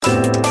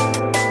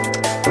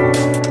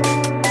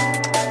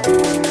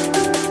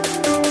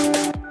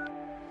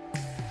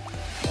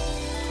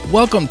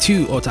Welcome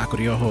to Otaku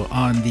Ryoho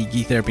on the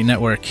Geek Therapy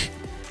Network,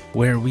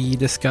 where we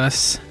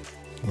discuss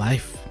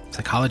life,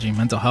 psychology,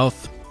 mental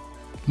health,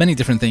 many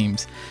different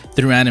themes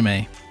through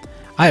anime.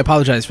 I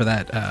apologize for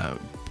that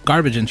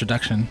garbage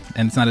introduction,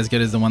 and it's not as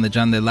good as the one that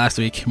John did last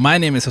week. My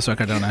name is Josue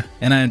Cardona,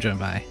 and I am joined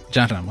by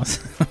John Ramos.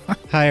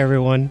 Hi,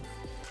 everyone.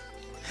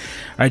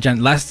 All right,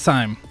 John, last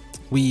time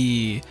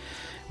we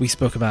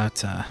spoke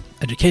about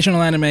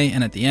educational anime,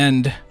 and at the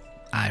end,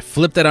 I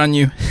flipped it on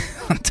you.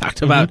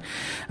 Talked about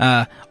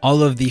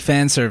all of the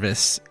fan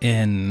service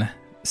in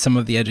some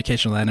of the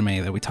educational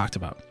anime that we talked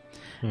about.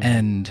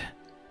 And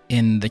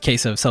in the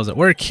case of Cells at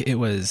Work,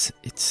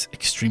 it's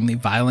extremely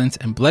violent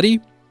and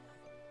bloody.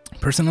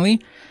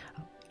 Personally,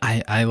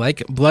 I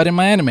like blood in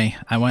my anime.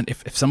 I want,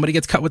 if somebody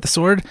gets cut with the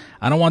sword,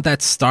 I don't want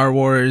that Star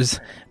Wars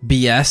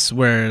BS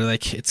where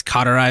like it's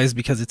cauterized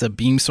because it's a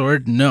beam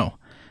sword. No,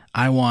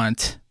 I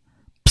want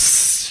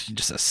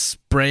just a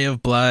spray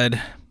of blood.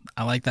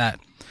 I like that.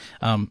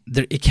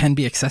 It can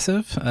be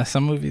excessive.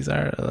 Some movies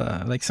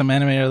are like some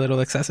anime are a little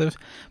excessive,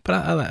 but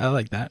I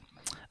like that.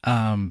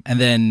 And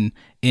then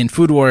in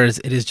Food Wars,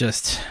 it is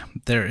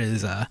there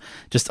is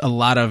just a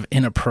lot of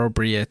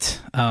inappropriate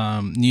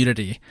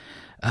nudity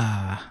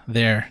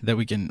there that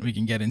we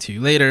can get into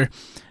later.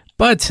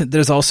 But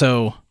there's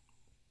also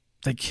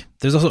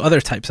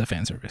other types of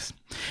fan service.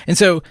 And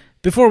so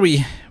before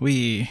we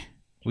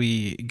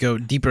go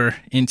deeper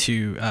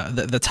into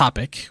the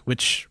topic,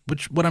 which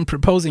what I'm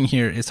proposing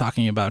here is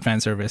talking about fan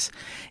service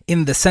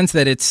in the sense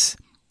that it's,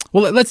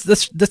 well, let's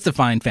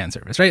define fan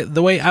service, right?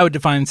 The way I would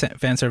define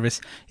fan service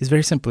is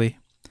very simply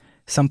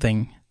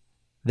something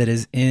that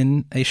is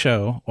in a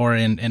show or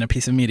in a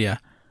piece of media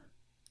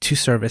to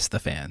service the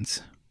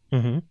fans.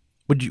 Mm-hmm.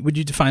 Would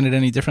you define it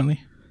any differently?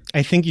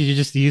 I think you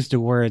just used the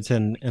words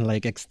and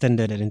like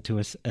extended it into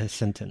a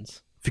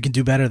sentence. If you can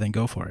do better, then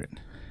go for it.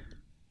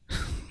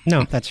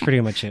 No, that's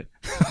pretty much it.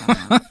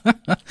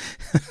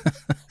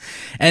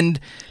 And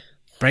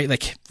right,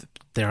 like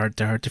there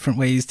are different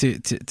ways to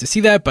see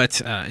that, but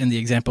in the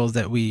examples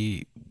that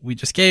we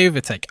just gave,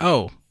 it's like,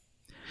 oh,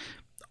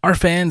 our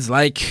fans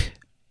like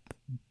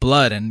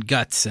blood and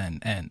guts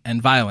and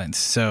violence.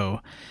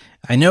 So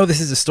I know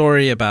this is a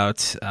story about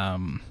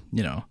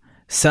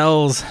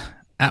cells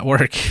at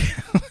work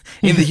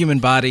in the human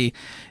body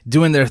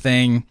doing their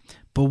thing,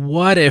 but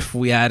what if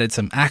we added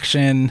some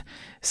action,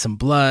 some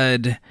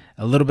blood,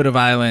 a little bit of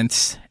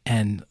violence,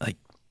 and like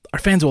our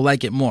fans will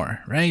like it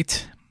more,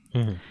 right?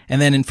 Mm-hmm.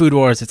 And then in Food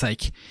Wars, it's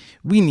like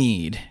we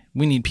need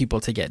people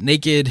to get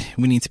naked.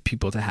 We need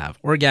people to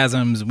have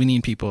orgasms. We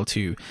need people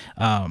to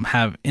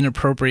have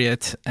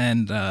inappropriate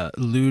and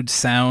lewd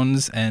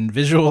sounds and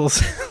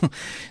visuals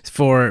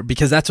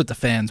because that's what the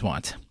fans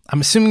want.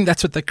 I'm assuming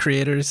that's what the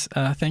creators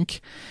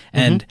think.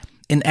 And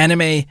in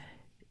anime,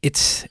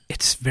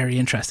 it's very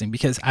interesting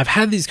because I've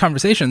had these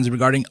conversations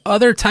regarding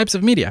other types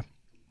of media.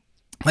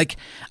 Like,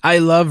 I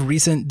love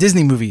recent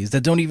Disney movies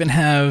that don't even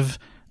have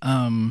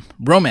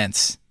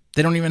romance.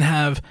 They don't even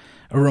have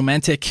a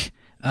romantic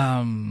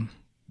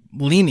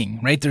leaning,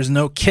 right? There's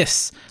no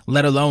kiss,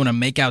 let alone a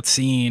makeout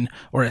scene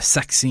or a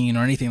sex scene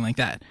or anything like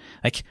that.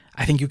 Like,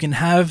 I think you can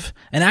have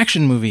an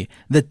action movie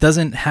that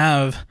doesn't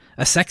have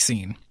a sex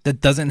scene, that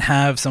doesn't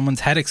have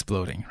someone's head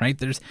exploding, right?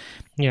 There's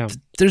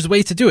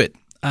ways to do it.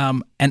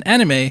 And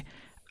anime,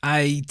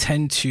 I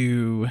tend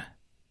to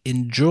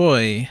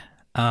enjoy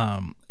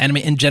anime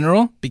in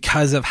general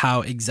because of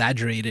how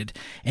exaggerated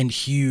and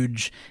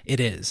huge it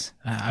is.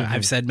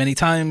 I've said many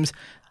times,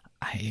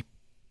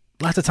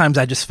 lots of times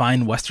I just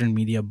find Western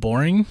media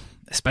boring,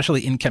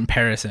 especially in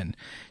comparison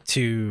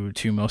to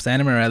most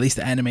anime, or at least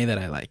the anime that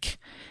I like.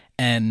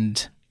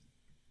 And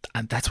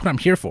that's what I'm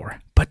here for.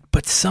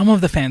 But some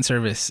of the fan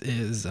service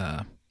is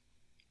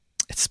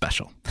it's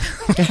special.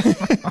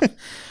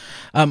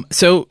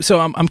 So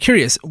I'm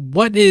curious,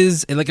 what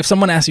is, like, if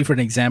someone asks you for an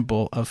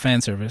example of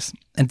fan service,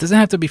 and it doesn't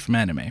have to be from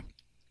anime,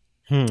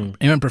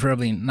 even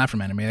preferably not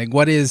from anime, like,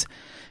 what is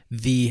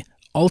the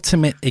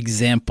ultimate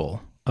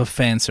example of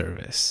fan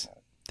service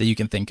that you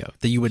can think of,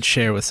 that you would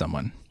share with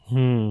someone?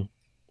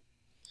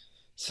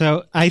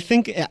 So I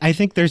think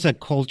there's a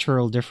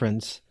cultural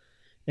difference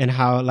in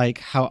how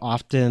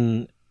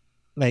often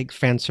like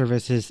fan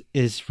service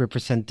is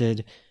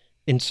represented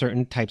in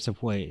certain types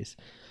of ways.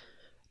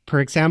 For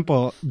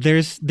example,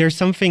 there's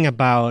something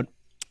about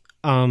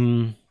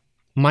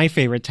my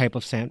favorite type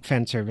of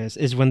fan service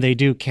is when they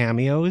do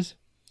cameos.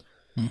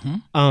 Mm-hmm.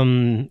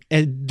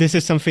 And this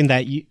is something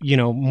that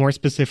more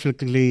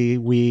specifically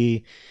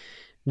we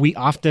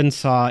often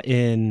saw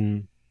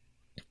in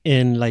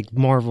like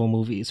Marvel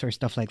movies or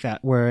stuff like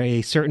that, where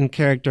a certain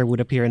character would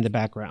appear in the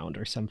background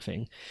or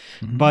something.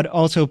 Mm-hmm. But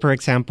also, for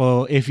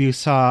example, if you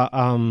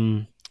saw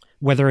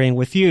Weathering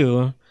with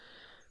You,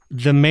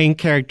 the main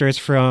characters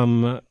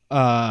from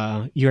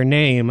Your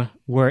Name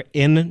were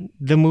in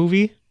the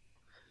movie.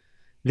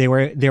 They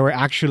were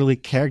actually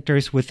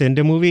characters within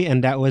the movie,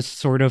 and that was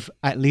sort of,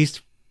 at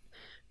least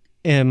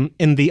in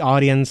the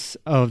audience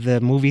of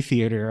the movie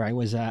theater I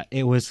was at,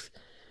 it was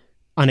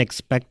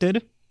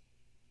unexpected.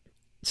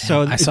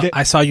 So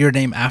I saw your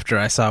name after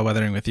I saw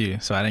Weathering with You,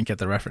 so I didn't get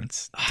the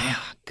reference.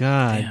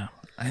 God. Damn,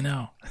 I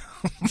know.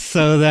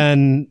 So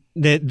then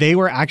they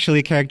were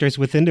actually characters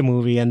within the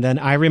movie, and then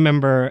I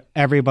remember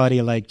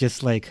everybody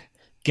just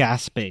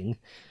gasping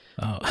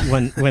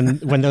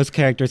when those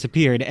characters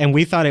appeared, and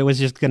we thought it was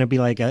just going to be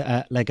like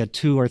a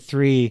 2 or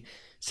 3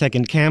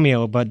 second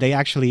cameo, but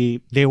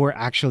they were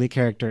actually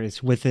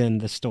characters within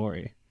the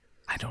story.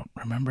 I don't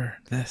remember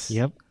this.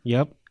 Yep.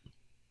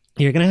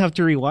 You're gonna have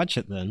to rewatch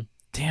it then.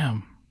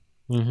 Damn.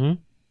 Mm-hmm.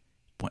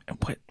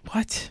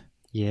 What?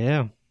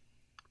 Yeah.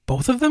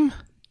 Both of them?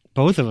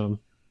 Both of them.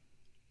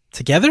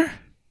 Together?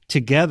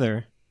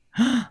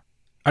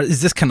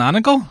 Is this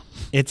canonical?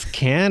 It's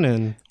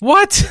canon.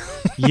 What?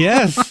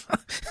 Yes.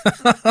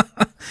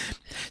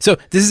 So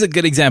this is a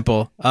good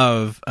example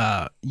of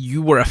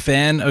you were a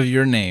fan of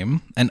Your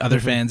Name and other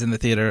fans in the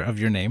theater of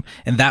Your Name,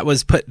 and that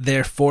was put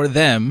there for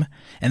them,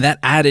 and that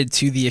added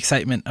to the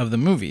excitement of the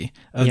movie,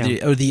 or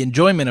the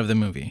enjoyment of the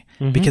movie,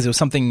 because it was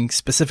something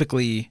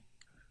specifically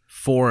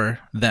for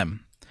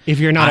them. If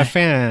you're not a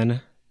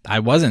fan... I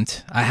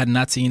wasn't. I had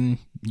not seen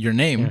Your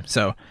Name,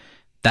 so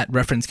that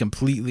reference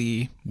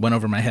completely went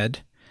over my head,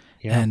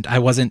 and I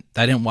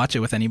didn't watch it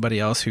with anybody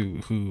else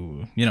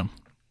who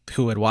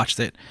had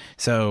watched it,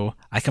 so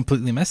I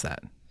completely missed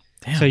that.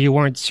 Damn. So you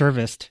weren't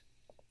serviced.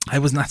 I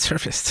was not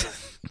serviced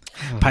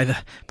by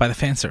the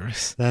fan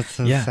service. That's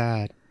so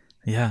sad.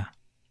 Yeah.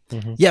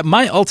 Yeah,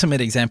 my ultimate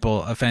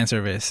example of fan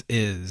service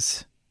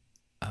is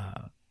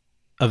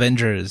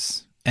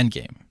Avengers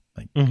Endgame.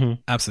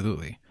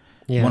 Absolutely.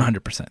 Yeah.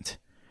 100%.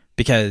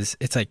 Because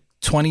it's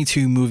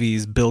 22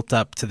 movies built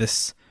up to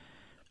this,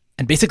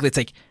 and basically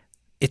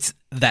it's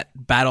that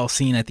battle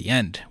scene at the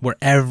end where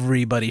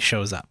everybody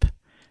shows up.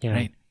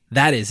 Right?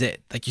 That is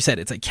it. Like you said,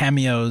 it's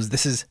cameos.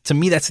 To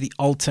me, that's the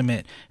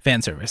ultimate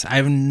fan service. I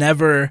have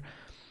never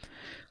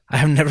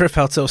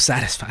felt so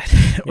satisfied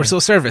or so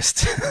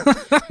serviced.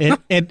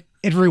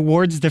 It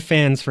rewards the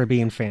fans for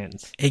being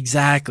fans.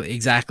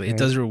 Exactly. Right. It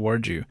does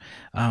reward you.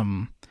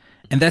 And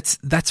that's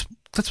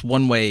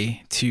one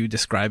way to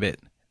describe it.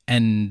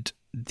 And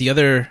the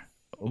other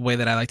way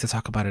that I like to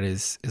talk about it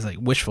is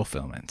wish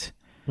fulfillment.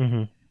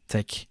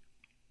 It's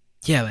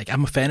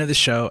I'm a fan of the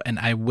show and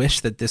I wish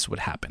that this would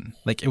happen.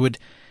 It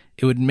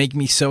would make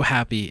me so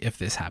happy if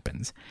this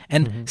happens.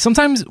 And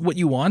sometimes what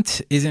you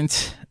want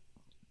isn't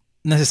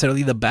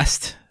necessarily the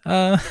best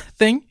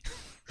thing,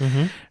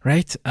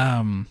 right?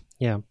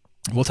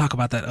 We'll talk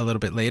about that a little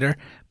bit later.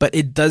 But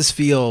it does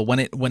feel when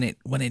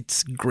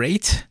it's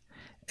great.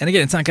 And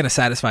again, it's not going to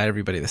satisfy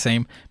everybody the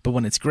same. But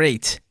when it's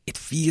great, it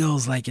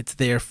feels like it's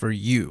there for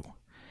you.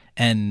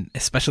 And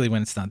especially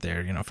when it's not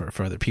there,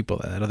 for other people,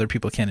 that other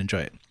people can enjoy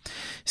it.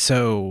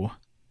 So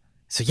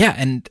yeah,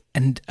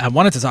 and I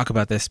wanted to talk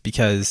about this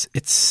because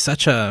it's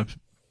I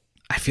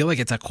feel like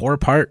it's a core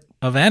part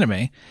of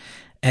anime.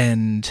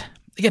 And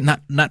again,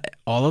 not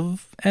all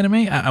of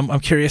anime. I'm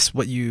curious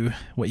what you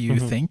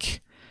think.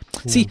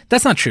 See,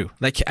 that's not true.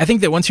 I think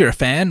that once you're a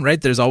fan,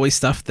 right, there's always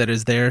stuff that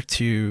is there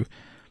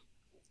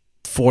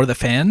for the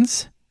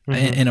fans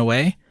in a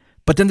way.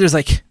 But then there's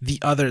the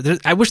other.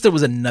 I wish there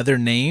was another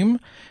name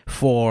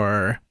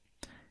for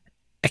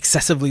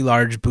excessively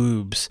large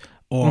boobs,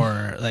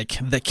 or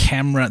the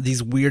camera,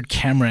 these weird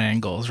camera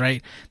angles,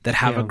 right? That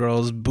have a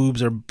girl's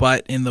boobs or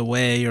butt in the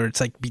way, or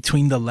it's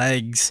between the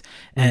legs,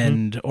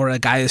 or a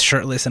guy is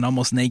shirtless and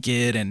almost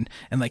naked, and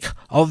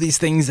all these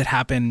things that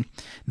happen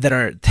that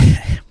are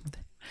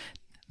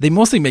they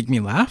mostly make me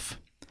laugh,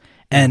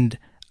 and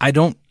I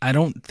don't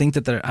think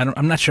that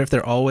I'm not sure if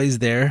they're always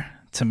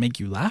there to make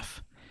you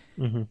laugh.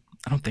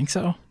 I don't think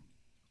so.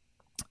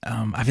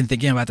 I've been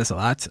thinking about this a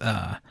lot.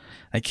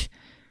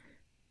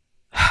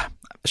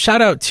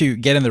 Shout out to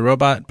Get in the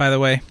Robot, by the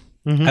way.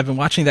 I've been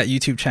watching that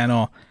YouTube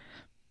channel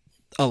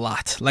a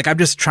lot. I'm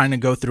just trying to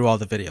go through all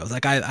the videos.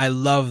 I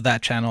love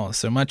that channel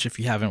so much. If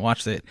you haven't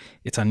watched it,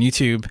 it's on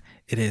YouTube.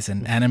 It is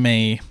an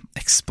anime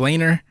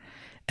explainer,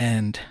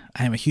 and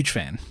I am a huge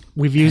fan.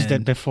 We've used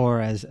it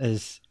before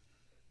as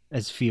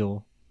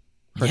fuel.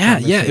 Yeah,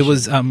 it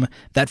was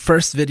that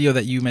first video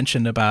that you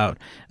mentioned about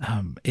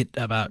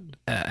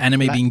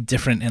anime being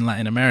different in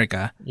Latin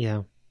America.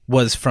 Yeah,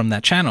 was from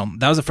that channel.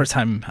 That was the first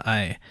time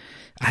I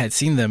had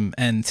seen them,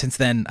 and since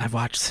then I've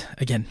watched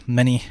again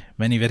many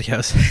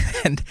videos.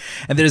 and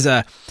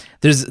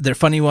they're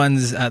funny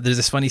ones. There's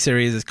this funny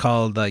series. It's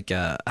called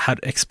how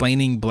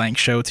explaining blank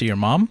show to your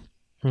mom.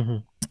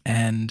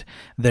 And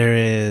there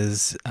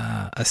is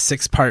a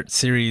 6-part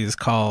series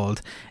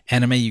called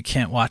Anime You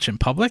Can't Watch in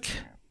Public.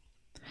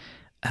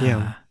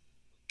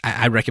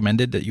 I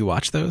recommended that you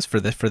watch those for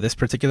this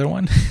particular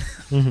one.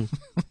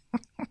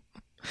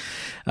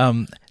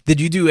 Did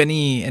you do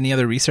any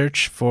other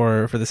research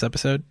for this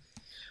episode?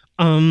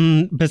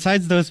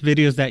 Besides those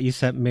videos that you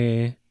sent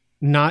me,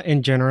 not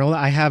in general.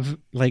 I have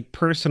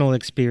personal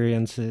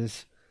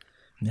experiences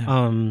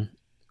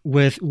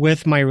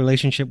with my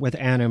relationship with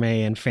anime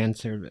and fan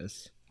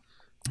service.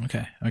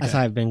 Okay. As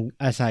I've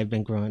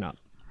been growing up.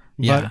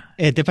 But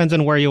it depends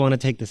on where you want to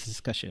take this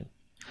discussion.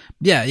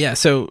 Yeah.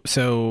 So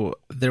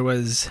there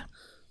was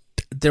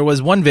there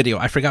was one video,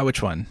 I forgot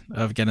which one,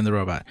 of Get in the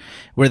Robot,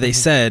 where they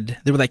said,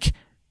 they were like,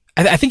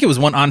 I think it was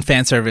one on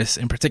fan service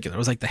in particular. It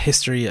was like the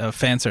history of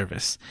fan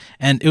service.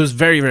 And it was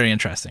very, very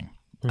interesting.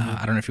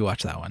 I don't know if you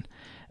watched that one.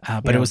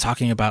 But it was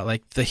talking about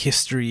like the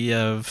history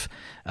of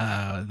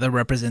the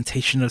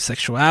representation of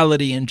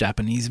sexuality in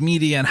Japanese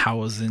media and how it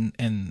was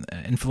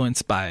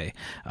influenced by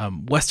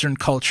Western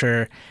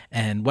culture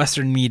and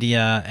Western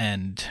media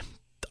and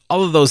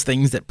all of those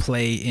things that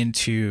play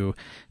into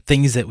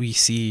things that we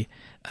see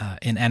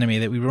in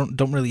anime that we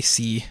don't really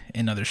see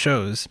in other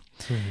shows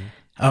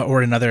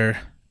or in other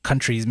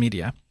countries'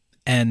 media.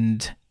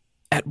 And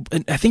I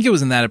think it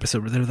was in that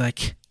episode where they're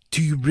like,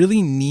 do you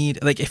really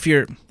need, like, if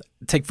you're,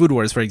 take Food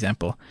Wars, for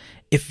example,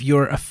 if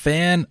you're a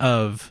fan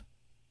of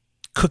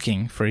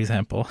cooking, for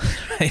example,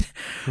 right,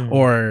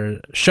 or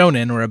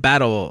shonen or a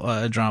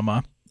battle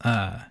drama,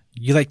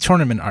 you like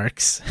tournament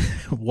arcs,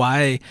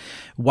 why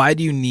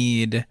do you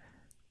need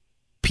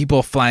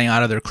people flying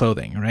out of their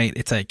clothing, right?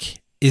 It's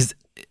like,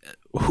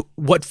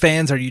 what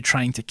fans are you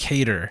trying to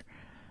cater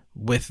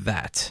with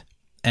that?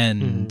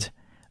 And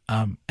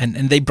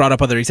and they brought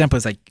up other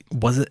examples, like,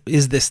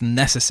 is this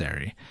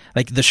necessary?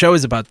 Like, the show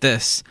is about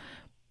this.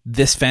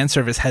 This fan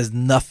service has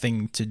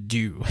nothing to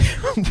do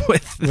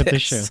with the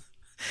show.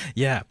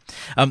 Yeah.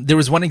 There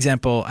was one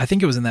example, I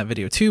think it was in that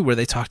video too, where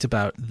they talked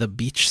about the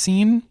beach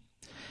scene.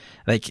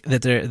 Like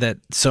that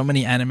so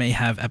many anime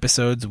have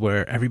episodes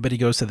where everybody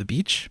goes to the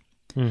beach.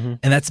 And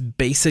that's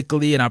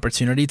basically an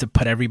opportunity to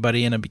put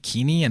everybody in a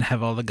bikini and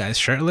have all the guys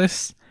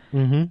shirtless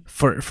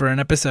for an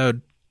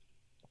episode.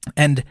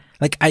 And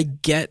like, I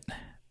get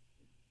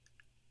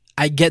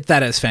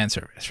that as fan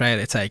service, right?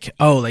 It's like,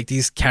 oh, like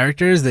these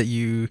characters that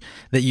you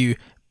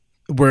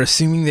were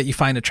assuming that you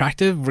find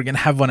attractive, we're going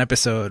to have one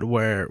episode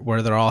where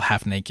they're all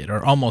half naked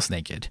or almost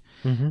naked.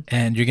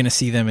 And you're going to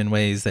see them in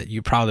ways that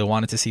you probably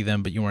wanted to see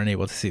them, but you weren't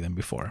able to see them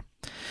before.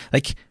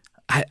 Like,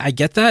 I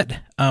get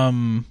that.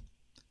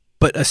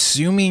 But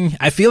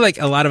I feel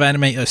like a lot of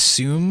anime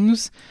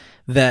assumes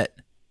that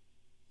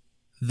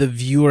the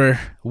viewer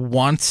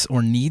wants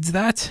or needs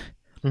that.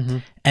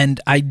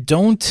 And I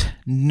don't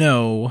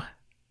know.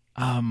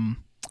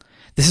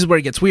 This is where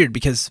it gets weird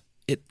because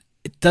it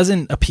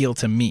doesn't appeal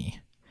to me.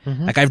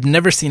 Like, I've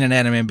never seen an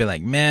anime and be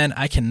like, man,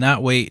 I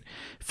cannot wait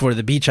for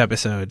the beach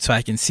episode so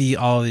I can see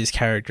all these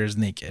characters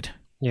naked.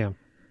 Yeah.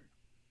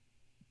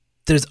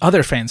 There's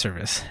other fan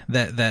service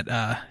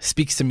that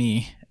speaks to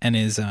me and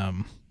is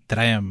that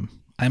I'm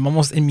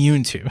almost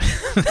immune to,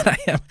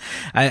 that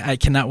I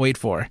cannot wait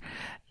for.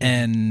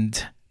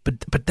 And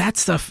but that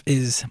stuff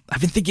is,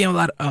 I've been thinking a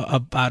lot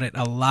about it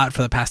a lot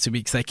for the past 2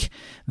 weeks. Like,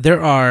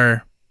 there's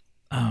a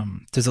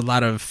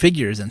lot of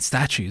figures and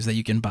statues that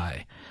you can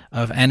buy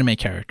of anime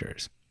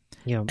characters.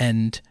 Yeah.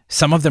 And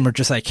some of them are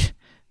just like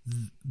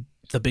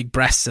the big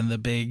breasts and the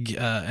big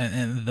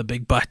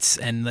butts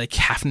and like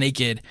half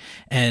naked.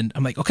 And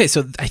I'm like, okay,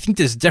 so I think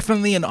there's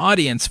definitely an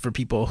audience for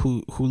people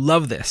who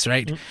love this,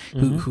 right?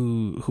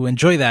 Who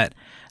enjoy that.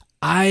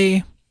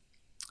 I've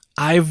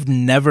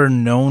never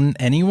known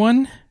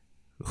anyone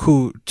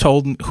who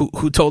told me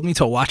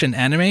to watch an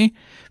anime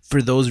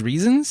for those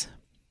reasons.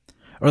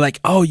 Or like,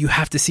 oh, you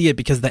have to see it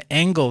because the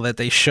angle that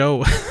they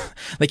show,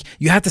 like,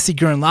 you have to see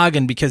Gurren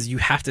Lagann because you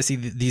have to see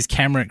these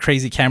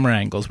crazy camera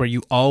angles where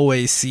you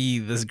always see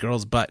this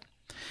girl's butt.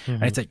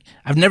 Right? It's like,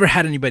 I've never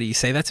had anybody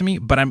say that to me,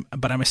 but I'm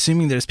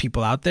assuming there's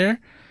people out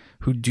there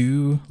who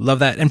do love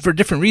that, and for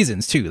different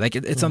reasons too. Like,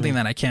 it's something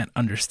that I can't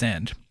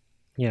understand.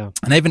 Yeah.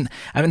 And I even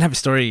have a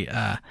story.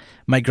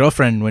 My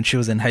girlfriend, when she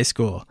was in high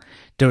school,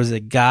 there was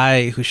a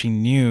guy who she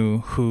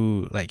knew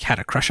who like had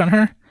a crush on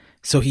her.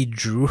 So he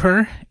drew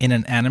her in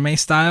an anime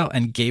style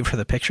and gave her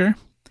the picture.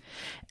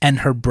 And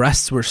her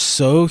breasts were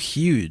so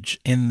huge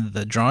in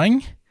the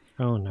drawing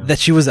that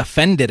she was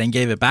offended and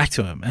gave it back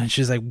to him. And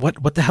she's like,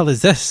 what the hell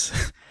is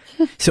this?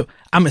 So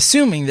I'm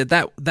assuming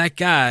that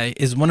guy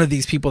is one of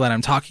these people that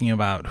I'm talking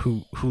about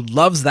who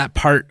loves that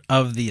part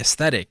of the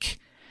aesthetic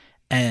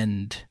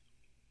and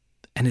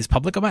is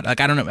public about it. Like,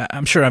 I don't know.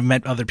 I'm sure I've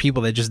met other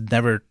people that just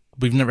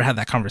we've never had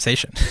that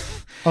conversation.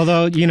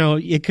 Although,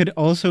 it could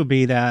also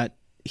be that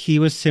he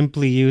was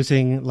simply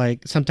using,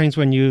 like, sometimes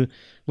when you're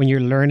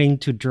learning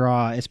to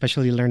draw,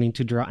 especially learning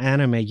to draw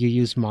anime, you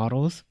use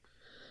models.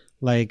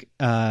 Like,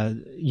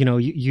 you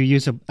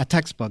use a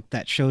textbook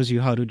that shows you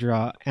how to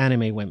draw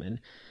anime women.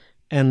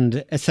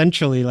 And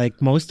essentially,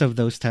 like, most of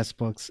those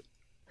textbooks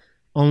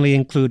only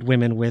include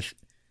women with,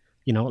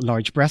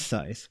 large breast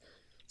size.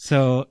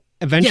 So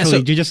eventually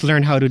you just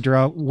learn how to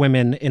draw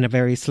women in a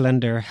very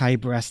slender, high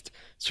breast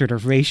sort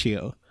of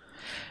ratio.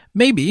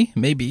 Maybe.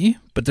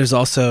 But there's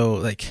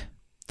also, like,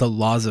 the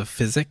laws of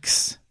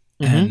physics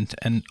and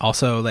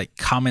also like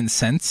common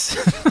sense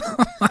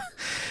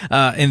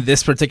in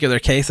this particular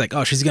case. Like,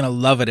 oh, she's gonna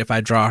love it if I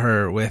draw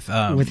her with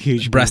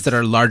huge breasts that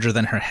are larger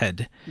than her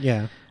head.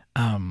 Yeah.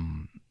 By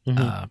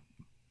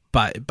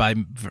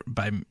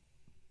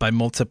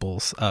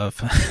multiples of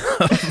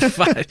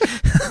 5.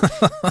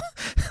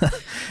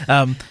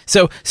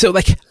 So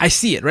like, I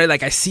see it, right?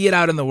 Like, I see it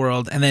out in the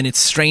world, and then it's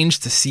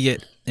strange to see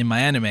it in my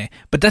anime,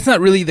 but that's not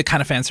really the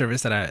kind of fan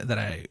service that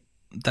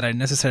I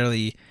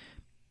necessarily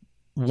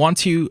want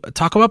to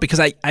talk about, because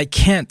I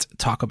can't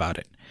talk about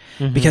it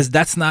because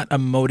that's not a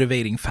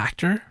motivating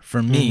factor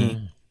for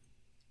me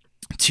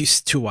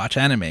to watch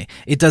anime.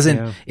 It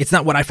doesn't. It's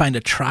not what I find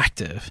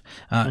attractive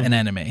in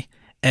anime,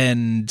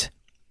 and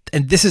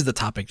this is the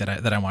topic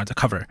that I wanted to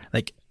cover,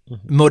 like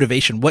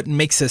motivation. What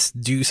makes us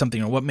do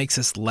something, or what makes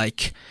us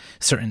like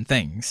certain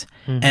things?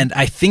 And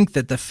I think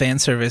that the fan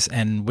service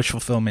and wish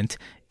fulfillment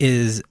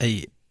is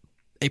a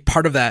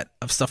part of that,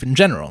 of stuff in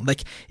general.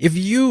 Like, if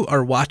you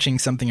are watching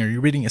something or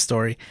you're reading a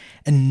story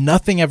and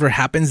nothing ever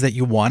happens that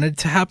you wanted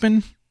to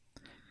happen,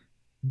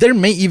 there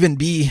may even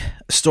be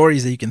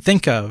stories that you can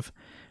think of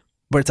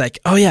where it's like,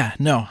 oh yeah,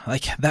 no,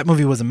 like that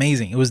movie was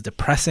amazing. It was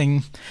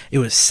depressing. It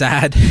was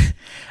sad.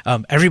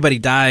 Everybody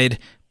died,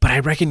 but I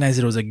recognize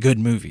it was a good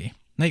movie.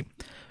 Like,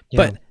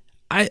 but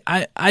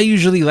I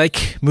usually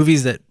like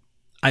movies that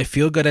I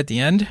feel good at the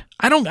end.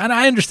 I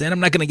understand I'm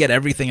not going to get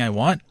everything I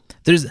want.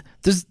 There's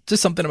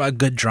something about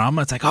good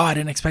drama. It's like, oh, I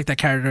didn't expect that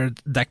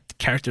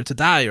character to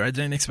die, or I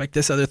didn't expect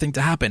this other thing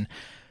to happen.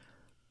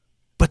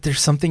 But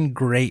there's something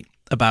great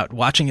about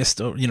watching a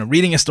story,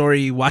 reading a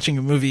story, watching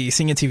a movie,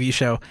 seeing a TV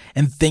show,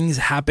 and things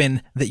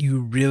happen that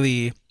you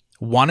really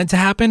wanted to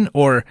happen,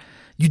 or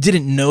you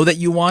didn't know that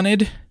you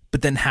wanted,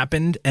 but then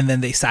happened, and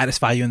then they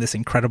satisfy you in this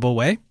incredible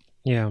way.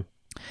 Yeah.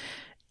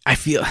 I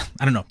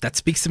don't know, that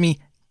speaks to me.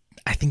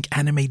 I think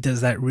anime does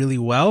that really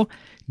well,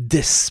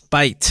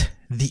 despite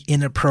the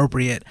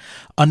inappropriate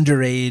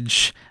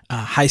underage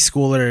high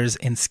schoolers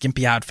in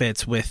skimpy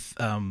outfits with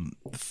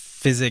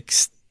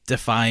physics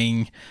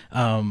defying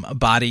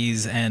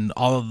bodies and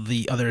all of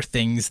the other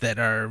things that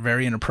are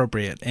very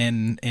inappropriate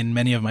in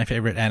many of my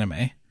favorite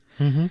anime.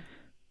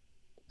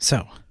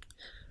 So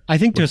I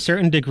think to a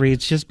certain degree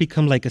it's just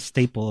become like a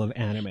staple of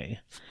anime.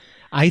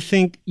 I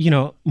think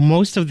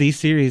most of these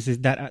series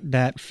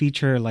that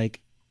feature like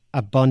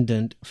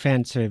abundant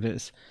fan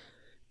service,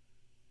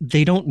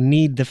 they don't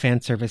need the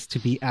fan service to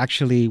be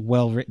actually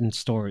well-written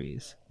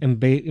stories and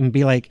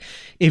be like,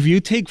 if you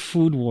take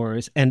Food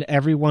Wars and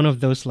every one of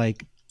those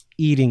like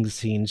eating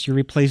scenes, you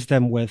replace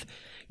them with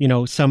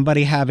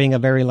somebody having a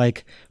very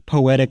like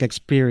poetic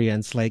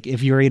experience. Like,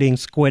 if you're eating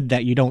squid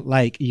that you don't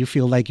like, you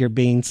feel like you're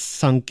being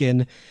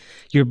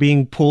you're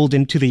being pulled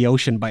into the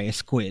ocean by a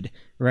squid,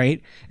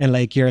 right? And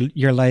like you're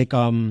like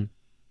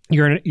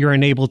you're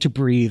unable to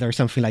breathe or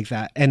something like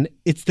that. And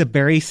it's the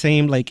very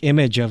same like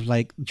image of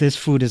like, this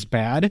food is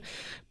bad,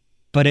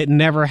 but it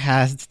never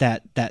has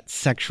that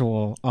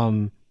sexual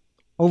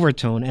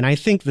overtone. And I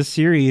think the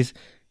series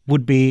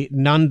would be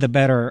none the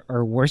better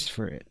or worse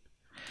for it,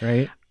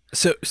 right?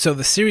 So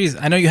the series,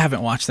 I know you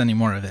haven't watched any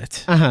more of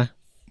it.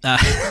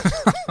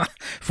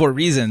 For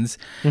reasons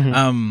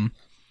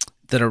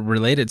that are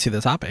related to the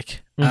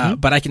topic.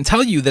 But I can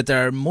tell you that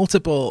there are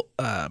multiple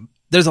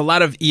there's a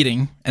lot of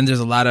eating and there's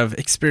a lot of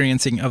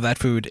experiencing of that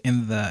food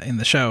in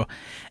the show.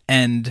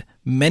 And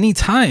many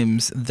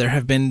times there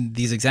have been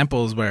these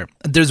examples where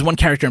there's one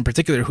character in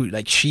particular who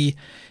like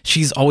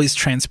she's always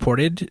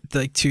transported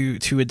like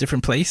to a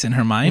different place in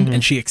her mind,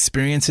 and she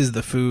experiences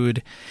the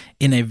food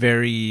in a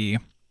very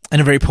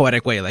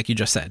poetic way, like you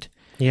just said.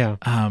 Yeah.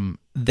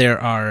 There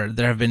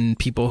have been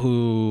people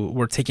who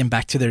were taken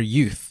back to their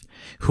youth,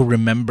 who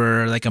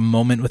remember like a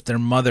moment with their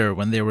mother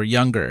when they were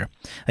younger.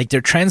 Like,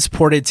 they're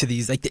transported to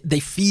these, like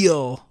they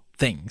feel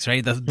things,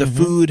 right? The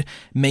food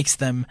makes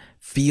them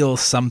feel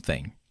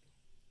something.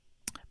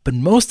 But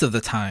most of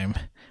the time,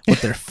 what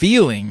they're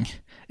feeling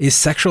is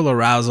sexual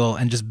arousal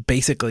and just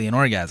basically an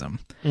orgasm.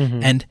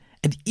 And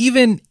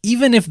even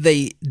if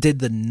they did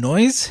the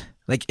noise,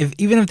 like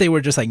even if they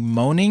were just like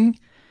moaning,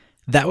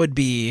 that would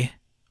be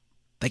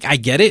like, I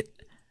get it,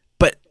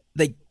 but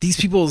like these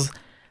people's,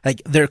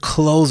 like, their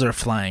clothes are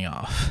flying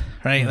off,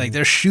 right? Like,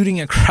 they're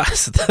shooting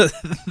across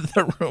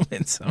the room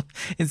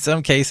in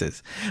some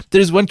cases.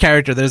 There's one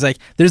character, there's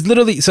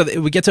literally, so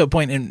we get to a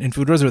point in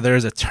Food Wars where there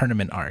is a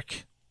tournament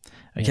arc.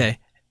 Okay.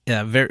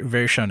 Yeah, very,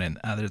 very shonen.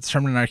 There's a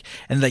tournament arc,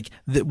 and like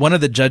one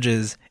of the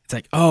judges, it's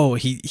like, oh,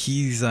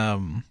 he's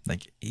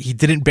like, he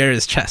didn't bare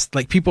his chest.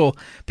 Like, people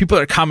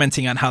are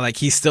commenting on how like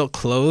he's still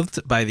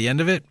clothed by the end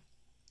of it.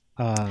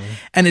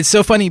 And it's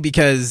so funny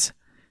because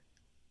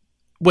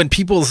when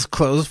people's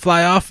clothes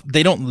fly off,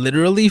 they don't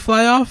literally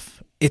fly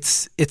off.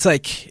 It's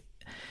like,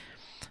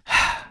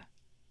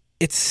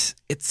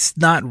 it's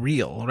not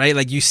real, right?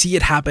 Like, you see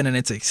it happen and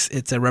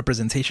it's a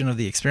representation of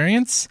the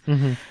experience.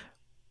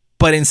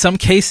 But in some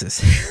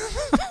cases,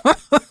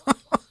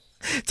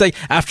 it's like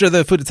after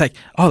the food, it's like,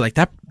 oh, like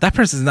that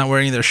person's not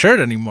wearing their shirt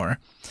anymore.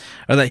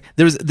 Or like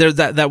there's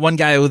that one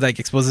guy who like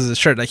exposes his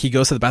shirt. Like, he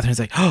goes to the bathroom,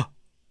 he's like, oh,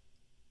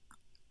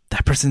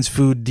 that person's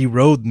food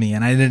derobed me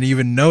and I didn't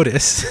even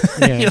notice.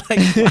 Yeah. You're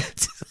like,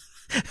 what?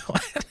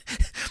 What?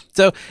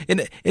 So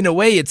in a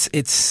way,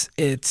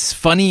 it's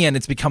funny and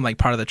it's become like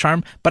part of the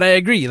charm. But I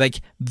agree,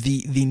 like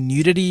the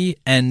nudity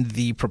and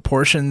the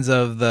proportions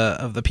of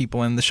the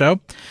people in the show,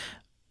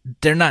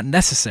 they're not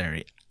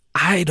necessary.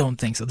 I don't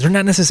think so. They're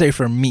not necessary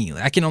for me.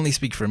 I can only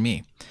speak for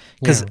me,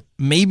 because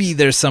maybe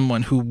there's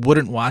someone who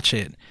wouldn't watch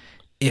it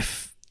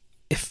if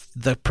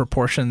the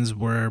proportions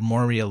were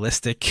more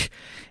realistic,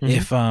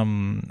 if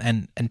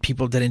and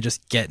people didn't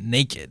just get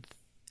naked.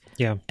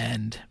 Yeah.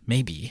 And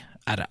maybe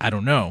I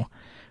don't know,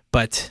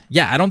 but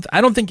yeah,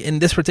 I don't think in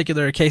this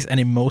particular case, and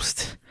in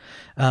most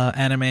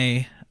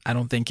anime, I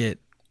don't think it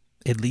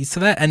leads to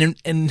that. And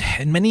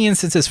in many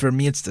instances, for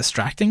me, it's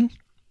distracting.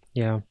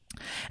 Yeah.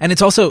 And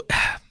it's also,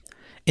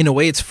 in a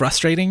way, it's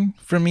frustrating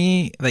for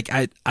me. Like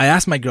I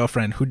asked my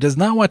girlfriend, who does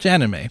not watch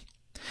anime,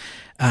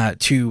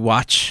 to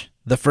watch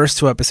the first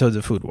 2 episodes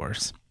of Food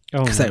Wars.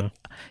 Oh,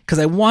 because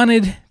I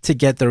wanted to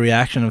get the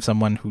reaction of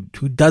someone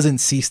who doesn't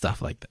see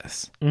stuff like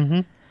this.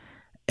 Mm-hmm.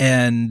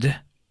 And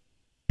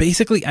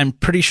basically, I'm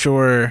pretty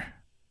sure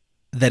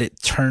that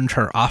it turned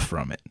her off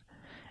from it.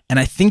 And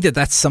I think that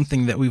that's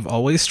something that we've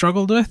always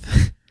struggled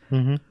with,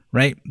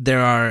 right? There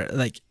are,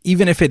 like,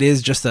 even if it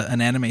is just an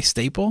anime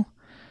staple,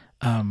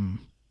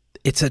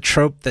 it's a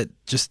trope that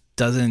just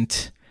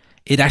doesn't,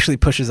 it actually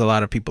pushes a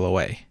lot of people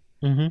away.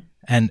 Mm-hmm.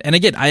 And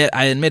again,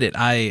 I admit it.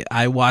 I've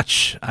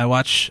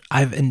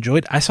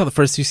enjoyed, I saw the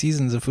first 2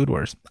 seasons of Food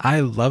Wars. I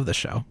love the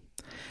show.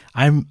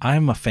 I'm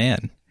a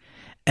fan.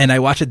 And I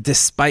watch it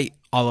despite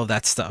all of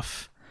that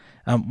stuff.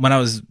 When I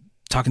was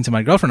talking to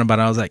my girlfriend about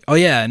it, I was like, oh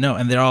yeah, no.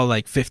 And they're all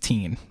like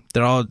 15.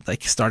 They're all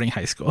like starting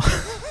high school.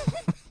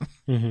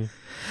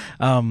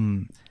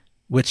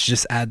 Which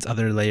just adds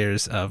other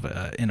layers of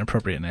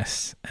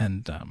inappropriateness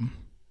and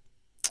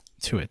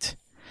to it.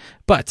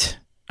 But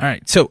all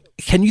right, so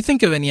can you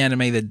think of any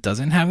anime that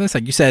doesn't have this?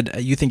 Like you said,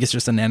 you think it's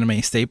just an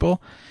anime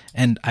staple,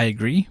 and I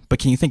agree. But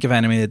can you think of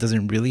anime that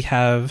doesn't really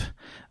have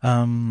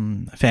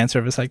fan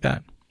service like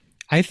that?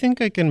 I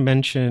think I can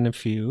mention a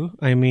few.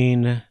 I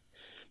mean,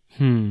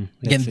 again,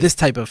 this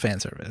type of fan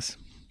service.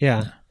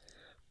 Yeah.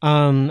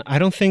 I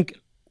don't think,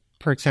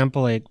 for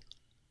example, like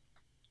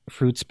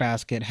Fruits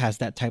Basket has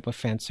that type of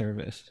fan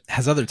service. It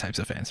has other types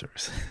of fan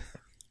service.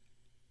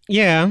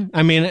 Yeah,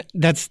 I mean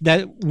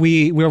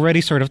we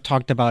already sort of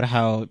talked about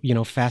how, you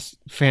know, fast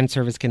fan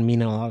service can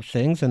mean a lot of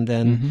things, and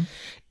then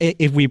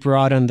if we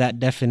broaden that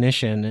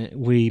definition,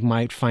 we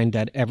might find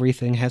that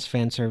everything has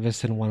fan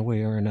service in one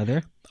way or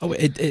another. Oh,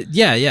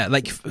 yeah.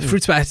 Like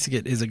Fruits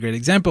Basket is a great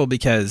example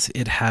because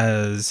it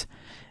has,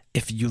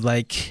 if you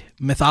like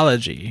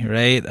mythology,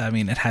 right? I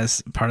mean, it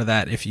has part of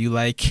that. If you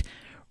like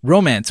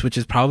romance, which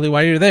is probably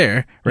why you're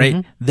there,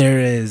 right? There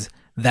is,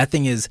 that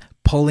thing is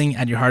pulling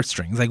at your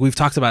heartstrings. Like we've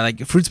talked about,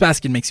 like Fruits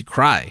Basket makes you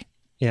cry.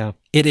 Yeah.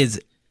 It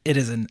is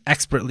an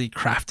expertly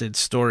crafted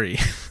story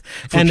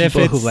for and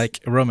people who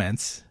like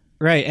romance.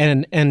 Right.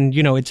 And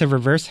you know, it's a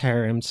reverse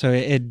harem, so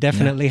it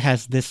definitely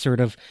has this sort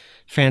of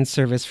fan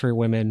service for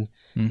women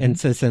in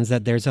the sense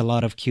that there's a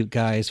lot of cute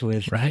guys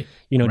with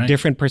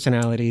different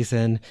personalities,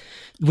 and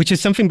which is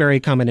something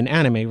very common in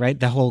anime, right?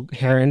 The whole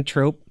harem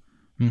trope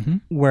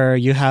where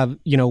you have,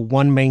 you know,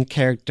 one main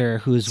character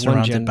who's surrounded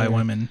one gender by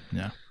women.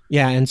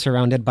 Yeah, and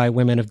surrounded by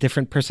women of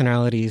different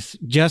personalities,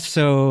 just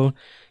so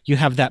you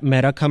have that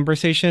meta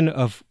conversation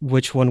of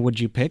which one would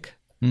you pick.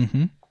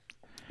 And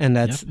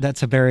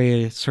that's a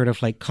very sort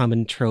of like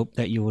common trope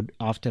that you would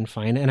often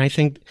find. And I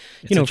think,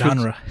 it's a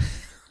genre.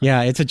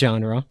 Yeah, it's a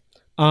genre.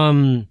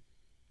 And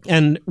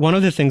one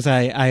of the things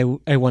I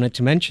wanted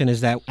to mention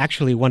is that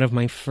actually one of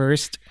my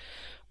first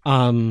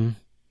slice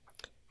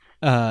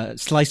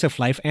of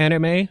life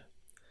anime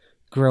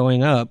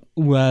growing up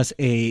was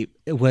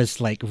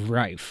like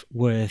rife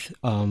with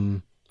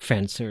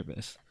fan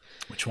service.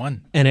 Which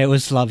one? And it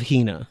was Love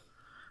Hina.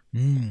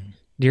 Do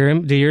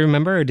you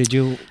remember, or did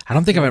you? I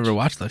don't think I've ever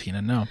watched Love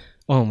Hina. No.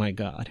 Oh my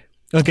god.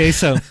 Okay,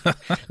 so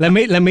let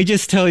me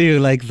just tell you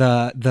like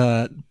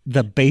the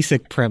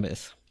basic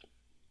premise.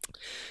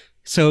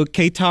 So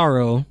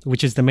Keitaro,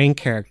 which is the main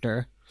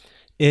character,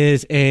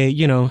 is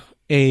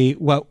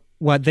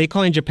what they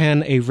call in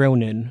Japan a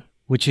ronin,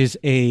 which is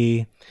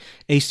a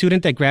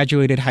student that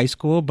graduated high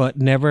school but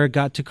never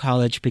got to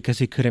college because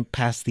he couldn't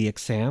pass the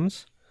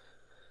exams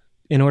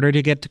in order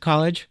to get to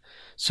college.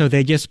 So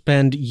they just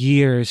spend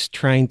years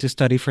trying to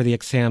study for the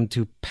exam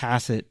to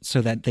pass it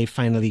so that they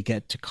finally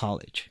get to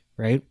college,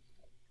 right?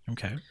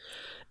 Okay.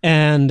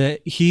 And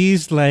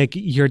he's like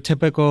your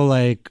typical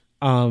like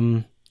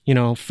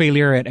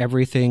failure at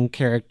everything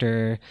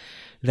character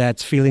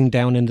that's feeling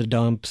down in the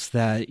dumps,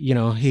 that, you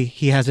know,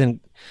 he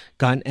hasn't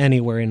gotten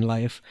anywhere in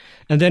life.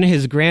 And then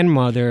his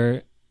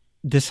grandmother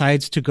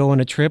decides to go on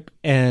a trip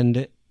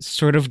and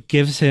sort of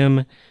gives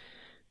him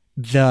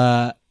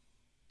the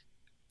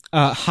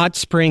hot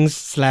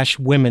springs /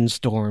 women's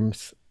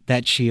dorms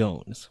that she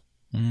owns.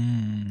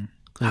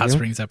 Hot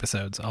Springs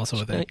episodes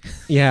also a thing.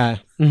 Yeah.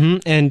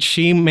 And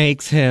she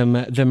makes him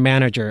the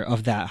manager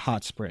of that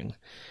hot spring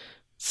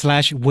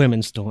 /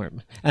 women's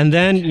dorm. And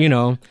then, you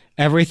know,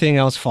 everything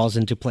else falls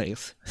into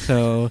place.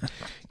 So,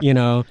 you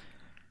know,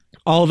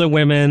 all the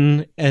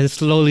women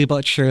slowly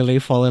but surely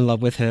fall in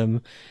love with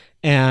him.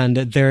 And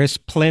there's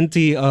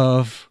plenty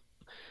of,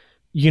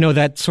 you know,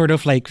 that sort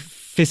of like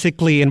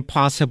physically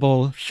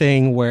impossible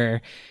thing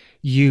where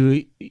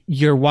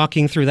you're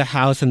walking through the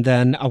house and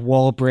then a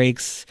wall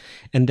breaks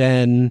and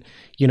then,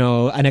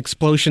 an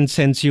explosion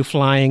sends you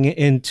flying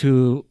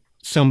into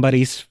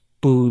somebody's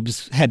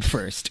boobs head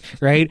first,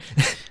 right?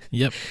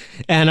 Yep.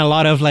 And a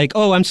lot of like,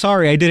 oh, I'm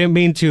sorry, I didn't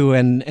mean to,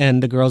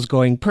 and the girl's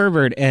going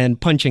pervert and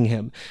punching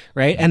him,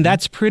 right? And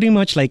that's pretty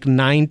much like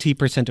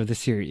 90% of the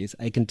series,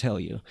 I can tell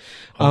you.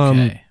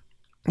 Okay.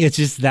 It's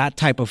just that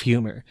type of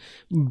humor.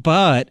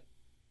 But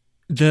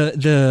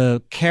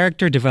the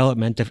character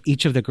development of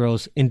each of the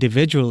girls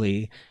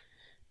individually,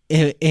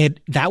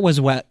 that was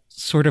what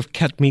sort of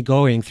kept me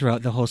going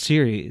throughout the whole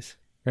series.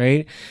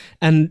 Right.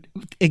 And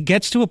it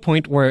gets to a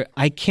point where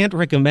I can't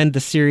recommend the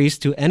series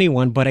to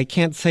anyone, but I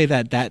can't say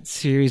that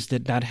series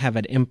did not have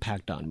an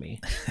impact on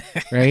me.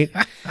 Right.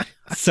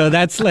 So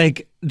it's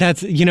not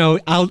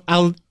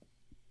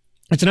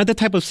the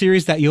type of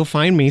series that you'll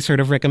find me sort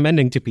of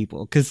recommending to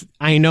people, because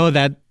I know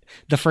that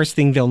the first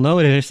thing they'll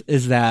notice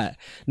is that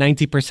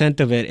 90%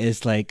 of it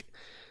is like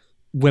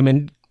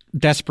women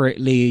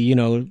desperately,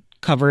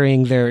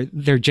 covering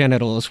their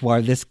genitals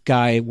while this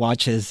guy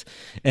watches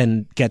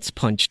and gets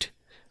punched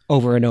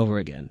over and over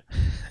again,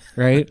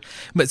 right?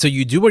 But so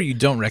you do or you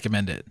don't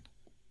recommend it?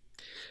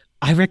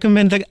 I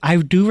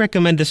do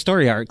recommend the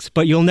story arcs,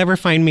 but you'll never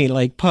find me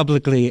like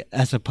publicly,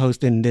 as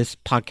opposed in this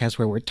podcast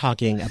where we're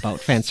talking about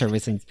fan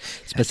service and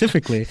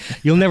specifically,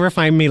 you'll never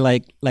find me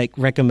like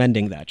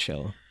recommending that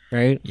show,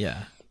 right?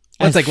 Yeah.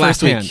 Well, it's like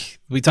last week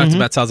we talked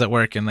about Cells at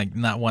Work and like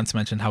not once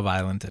mentioned how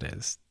violent it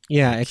is.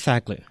 Yeah,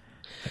 exactly.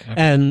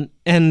 Okay.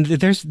 And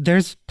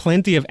there's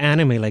plenty of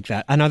anime like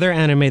that. Another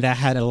anime that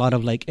had a lot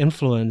of like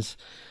influence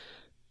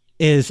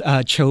is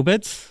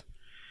Chobits.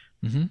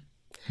 Mm-hmm.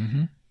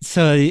 Mm-hmm.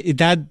 So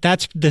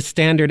that's the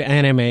standard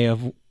anime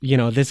of,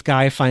 this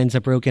guy finds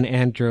a broken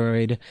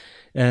android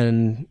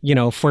and,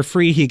 for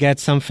free he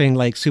gets something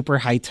like super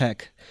high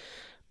tech.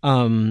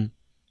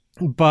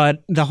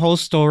 But the whole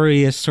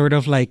story is sort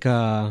of like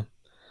a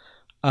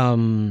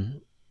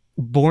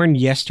Born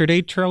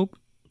Yesterday trope,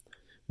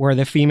 where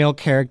the female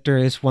character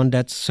is one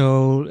that's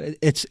so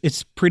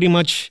it's pretty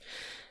much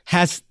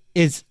has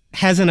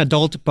an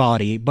adult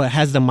body but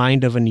has the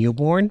mind of a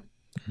newborn.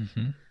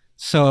 Mm-hmm.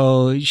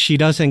 So she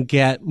doesn't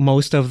get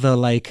most of the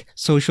like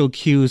social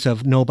cues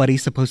of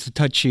nobody's supposed to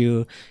touch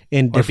you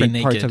in different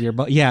parts of your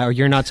body. Yeah, or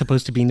you're not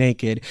supposed to be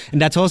naked. And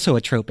that's also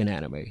a trope in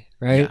anime,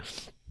 right?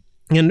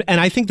 Yeah. And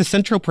I think the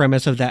central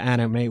premise of that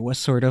anime was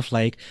sort of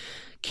like,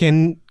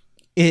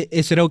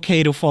 is it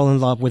okay to fall in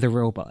love with a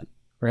robot,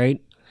 right?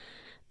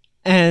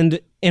 And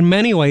in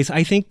many ways,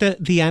 I think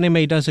that the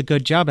anime does a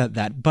good job at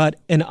that. But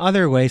in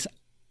other ways,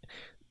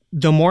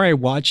 the more I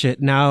watch it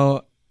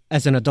now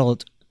as an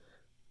adult,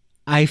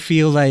 I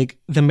feel like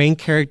the main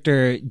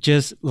character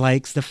just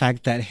likes the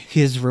fact that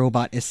his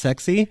robot is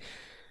sexy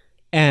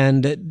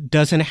and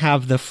doesn't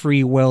have the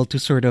free will to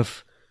sort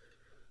of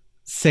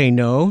say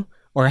no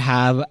or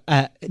have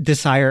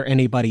desire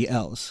anybody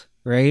else,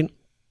 right?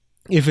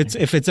 If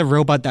it's a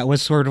robot that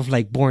was sort of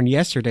like born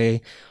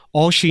yesterday,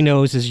 all she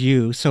knows is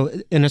you. So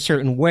in a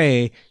certain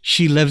way,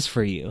 she lives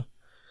for you.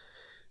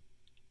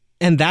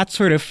 And that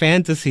sort of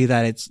fantasy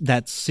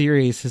that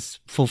series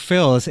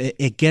fulfills,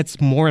 it gets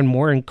more and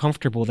more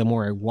uncomfortable the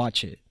more I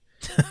watch it.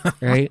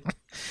 Right?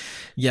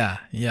 Yeah.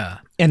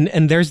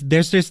 And there's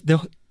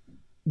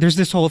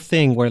this whole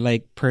thing where,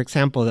 like, for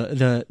example,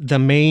 the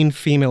main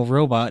female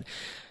robot,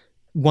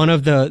 one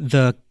of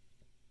the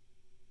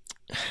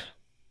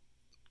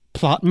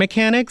plot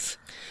mechanics.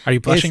 Are you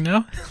blushing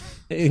now?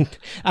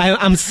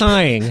 I'm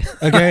sighing.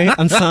 Okay,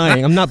 I'm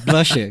sighing. I'm not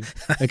blushing.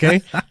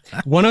 Okay,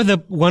 one of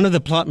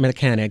the plot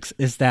mechanics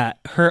is that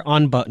her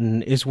on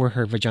button is where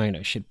her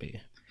vagina should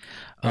be.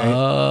 Right?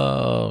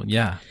 Oh,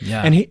 yeah.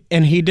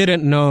 And he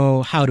didn't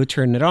know how to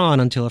turn it on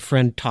until a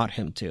friend taught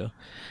him to.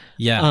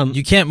 Yeah,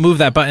 you can't move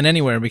that button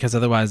anywhere because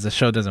otherwise the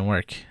show doesn't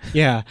work.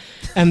 Yeah,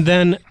 and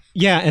then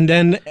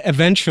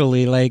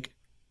eventually, like,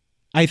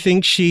 I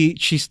think she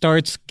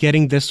starts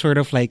getting this sort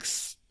of like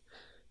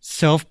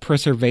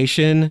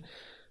self-preservation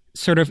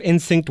sort of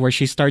instinct where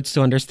she starts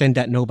to understand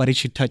that nobody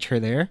should touch her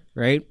there,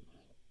 right?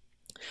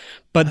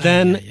 But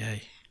then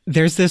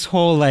there's this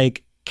whole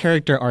like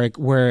character arc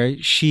where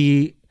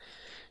she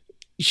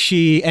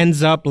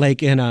ends up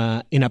like in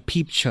a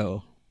peep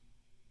show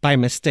by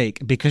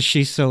mistake because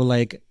she's so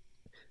like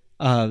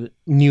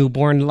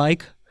newborn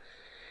like,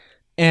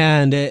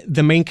 and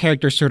the main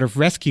character sort of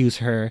rescues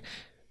her,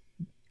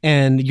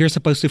 and you're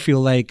supposed to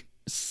feel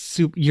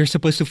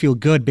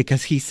good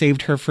because he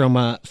saved her from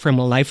a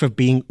life of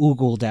being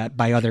oogled at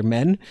by other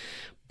men.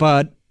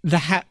 But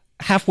the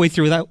halfway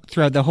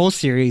throughout the whole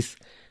series,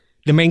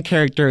 the main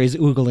character is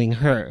oogling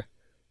her,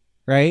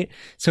 right?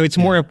 So it's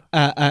more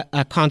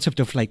a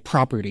concept of like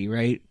property,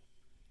 right?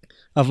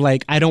 Of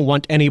like, I don't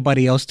want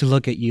anybody else to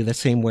look at you the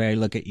same way I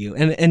look at you.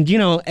 And you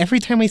know, every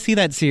time I see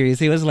that series,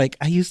 it was like,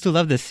 I used to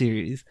love this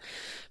series,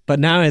 but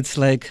now it's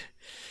like,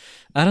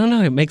 I don't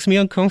know, it makes me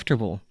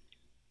uncomfortable.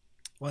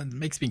 Well, it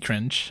makes me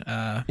cringe.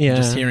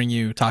 Just hearing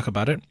you talk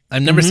about it.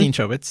 I've never seen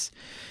Chobits,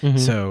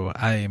 so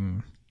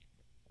I'm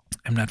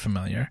not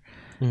familiar.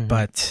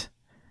 But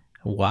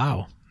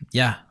wow,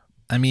 yeah,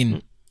 I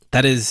mean,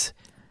 that is,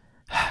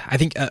 I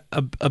think,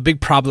 a big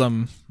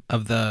problem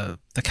of the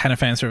kind of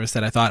fan service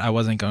that I thought I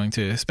wasn't going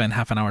to spend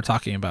half an hour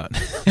talking about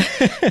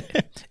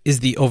is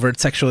the overt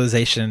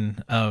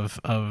sexualization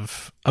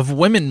of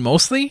women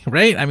mostly,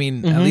 right? I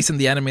mean, at least in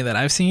the anime that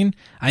I've seen,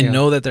 I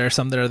know that there are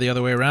some that are the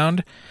other way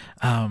around,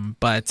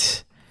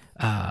 but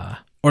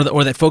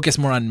or that focus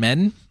more on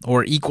men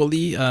or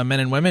equally men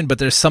and women, but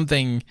there's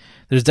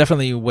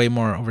definitely way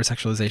more over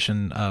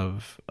sexualization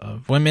of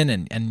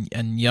women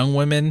and young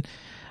women.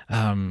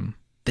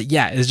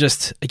 That is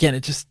just, again,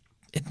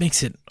 it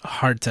makes it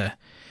hard to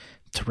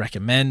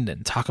recommend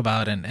and talk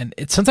about, and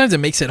sometimes it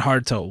makes it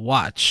hard to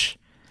watch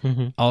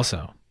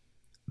also.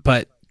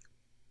 But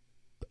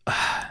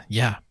I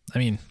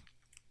mean,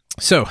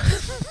 so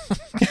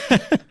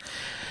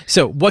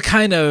what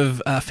kind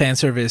of fan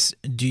service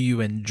do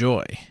you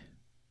enjoy?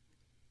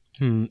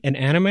 An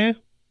anime?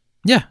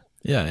 Yeah.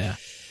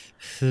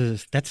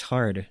 That's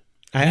hard.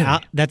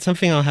 That's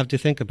something I'll have to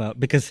think about,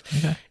 because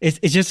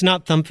it's just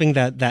not something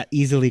that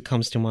easily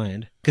comes to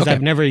mind, because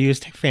I've never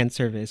used fan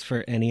service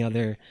for any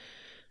other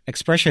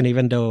expression,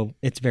 even though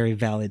it's very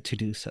valid to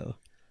do so.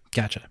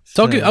 Gotcha.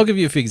 So I'll give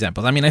you a few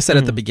examples. I mean, I said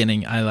at the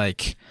beginning, I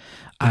like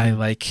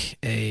an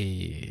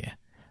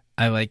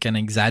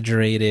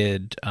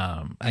exaggerated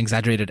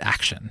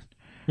action,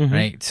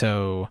 right?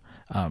 So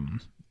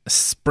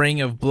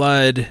spraying of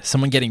blood,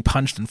 someone getting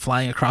punched and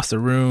flying across the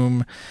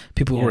room,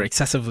 people who are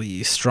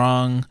excessively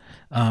strong,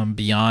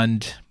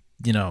 beyond,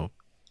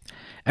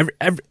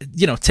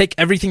 take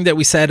everything that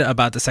we said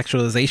about the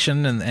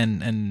sexualization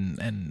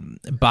and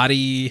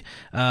body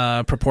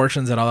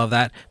proportions and all of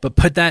that, but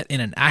put that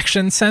in an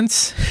action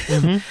sense,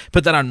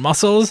 put that on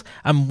muscles.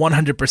 I'm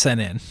 100%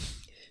 in.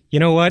 You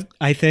know what?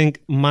 I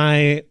think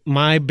my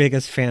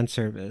biggest fan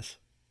service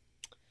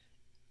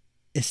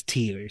is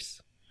tears.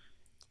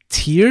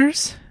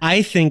 Tears?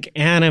 I think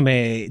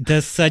anime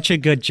does such a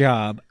good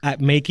job at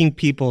making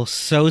people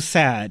so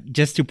sad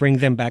just to bring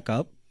them back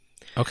up.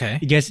 Okay.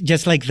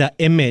 Just like the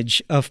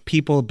image of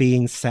people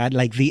being sad,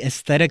 like the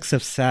aesthetics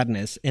of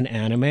sadness in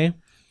anime.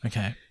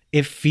 Okay.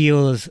 It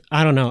feels,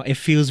 I don't know, it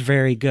feels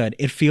very good.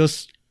 It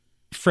feels,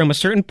 from a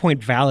certain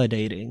point,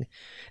 validating.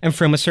 And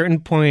from a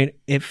certain point,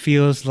 it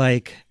feels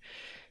like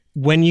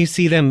when you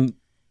see them,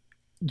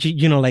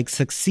 like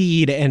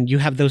succeed and you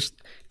have those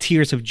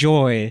tears of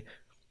joy,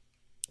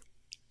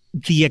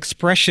 the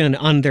expression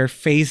on their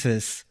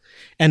faces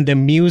and the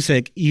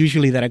music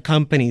usually that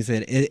accompanies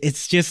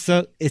it's just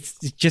so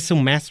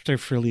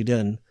masterfully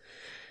done.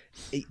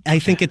 I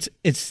think it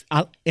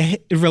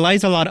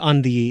relies a lot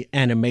on the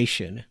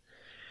animation.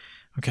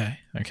 Okay.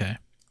 I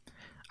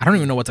don't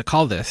even know what to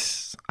call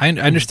this. I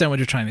understand what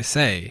you're trying to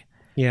say.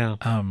 Yeah.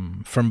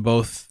 From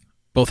both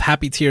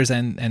happy tears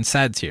and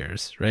sad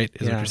tears, right?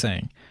 Is what you're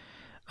saying.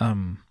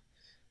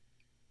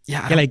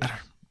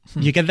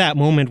 You get that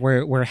moment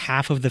where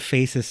half of the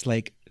face is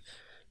like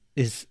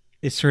is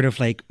sort of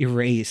like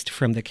erased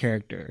from the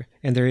character,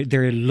 and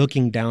they're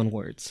looking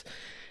downwards,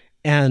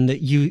 and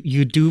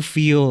you do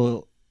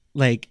feel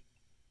like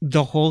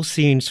the whole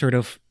scene sort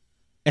of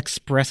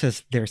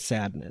expresses their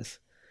sadness.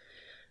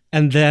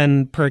 And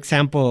then, for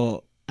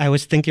example, I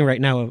was thinking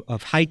right now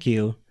of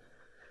Haikyuu.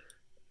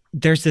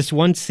 There's this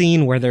one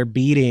scene where they're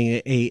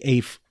beating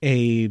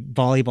a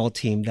volleyball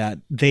team that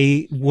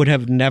they would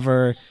have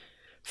never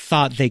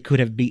thought they could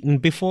have beaten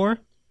before.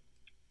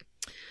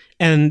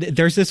 And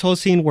there's this whole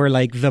scene where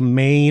like the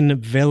main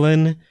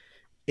villain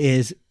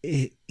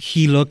they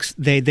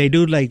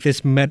do like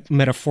this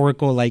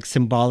metaphorical, like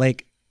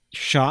symbolic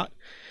shot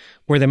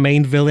where the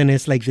main villain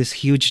is like this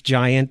huge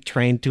giant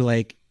trying to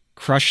like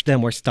crush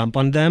them or stomp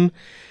on them.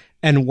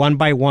 And one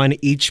by one,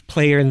 each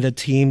player in the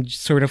team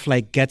sort of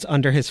like gets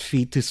under his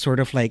feet to sort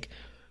of like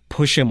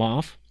push him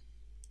off,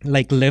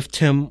 like lift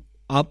him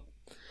up,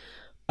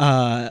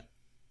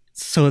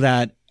 so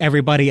that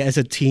everybody as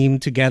a team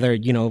together,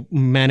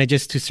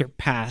 manages to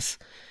surpass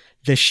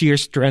the sheer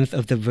strength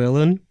of the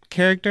villain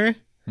character.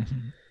 Mm-hmm.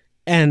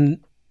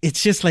 And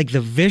it's just like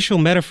the visual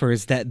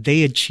metaphors that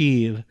they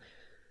achieve.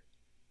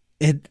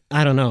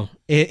 I don't know.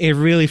 It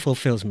really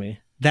fulfills me.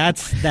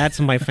 That's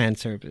my fan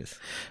service.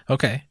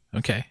 Okay.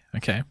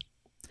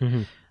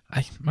 Mm-hmm.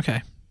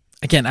 Okay.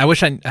 Again, I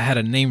wish I had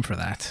a name for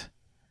that.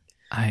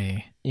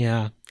 I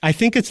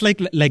think it's like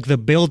the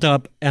build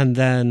up and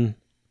then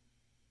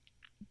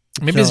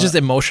maybe it's just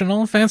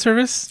emotional fan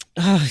service.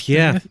 That's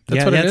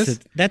what it is.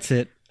 That's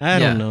it. I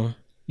don't know.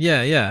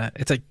 Yeah.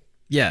 It's like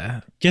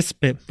just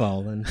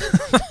spitballing.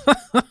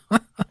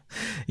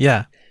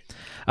 Yeah.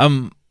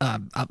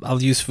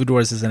 I'll use Food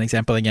Wars as an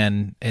example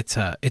again. It's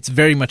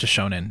very much a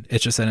shonen.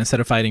 It's just that instead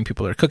of fighting,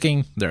 people are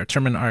cooking. There are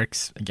tournament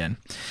arcs again.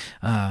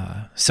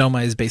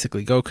 Soma is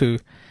basically Goku,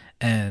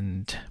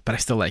 but I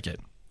still like it.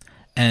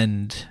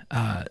 And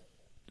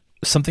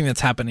something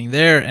that's happening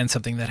there, and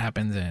something that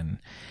happens in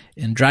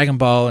Dragon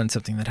Ball, and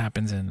something that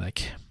happens in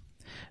like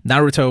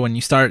Naruto. When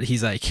you start,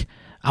 he's like,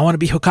 "I want to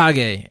be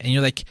Hokage," and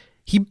you're like,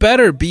 he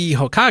better be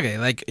Hokage.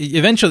 Like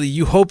eventually,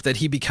 you hope that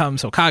he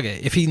becomes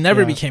Hokage. If he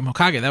never became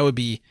Hokage, that would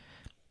be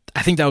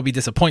I think that would be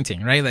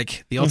disappointing, right?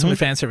 Like the ultimate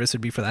fan service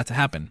would be for that to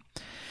happen.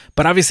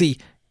 But obviously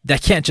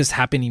that can't just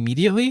happen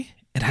immediately.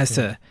 It has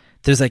to,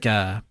 there's like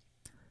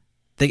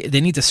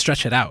they need to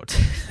stretch it out,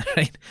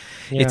 right?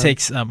 It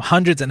takes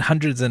hundreds and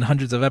hundreds and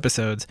hundreds of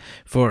episodes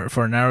for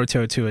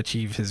Naruto to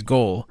achieve his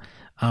goal.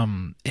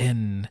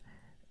 In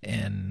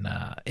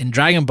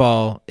Dragon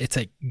Ball, it's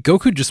like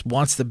Goku just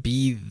wants to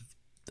be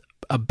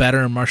a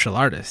better martial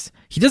artist.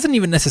 He doesn't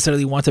even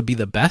necessarily want to be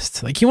the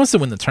best. Like he wants to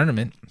win the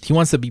tournament. He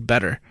wants to be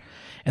better.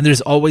 And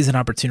there's always an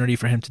opportunity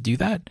for him to do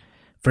that,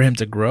 for him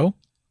to grow.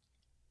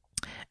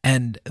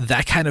 And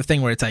that kind of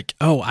thing where it's like,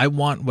 oh, I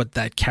want what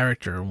that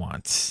character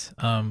wants.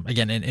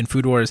 Again, in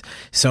Food Wars,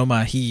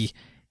 Soma, he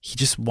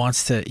just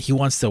wants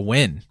to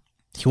win.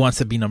 He wants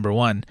to be number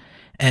one,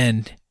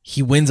 and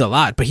he wins a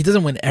lot, but he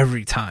doesn't win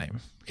every time,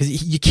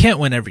 because you can't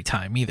win every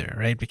time either,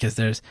 right? Because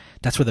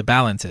that's where the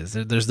balance is.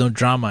 There's no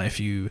drama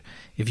if you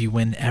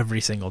win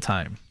every single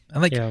time.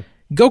 And like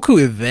Goku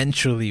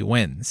eventually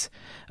wins,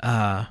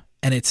 and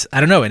it's, I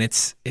don't know, and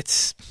it's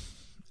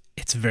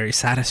very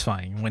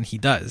satisfying when he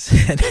does,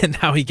 and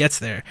how he gets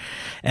there,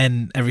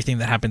 and everything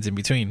that happens in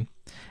between.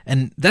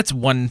 And that's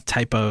one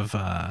type of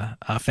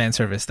fan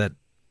service that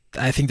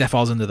I think that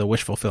falls under the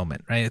wish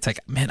fulfillment, right? It's like,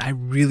 man, I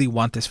really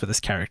want this for this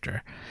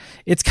character.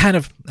 It's kind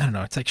of, I don't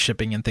know, it's like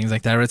shipping and things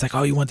like that, where it's like,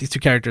 oh, you want these two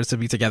characters to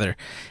be together,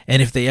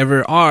 and if they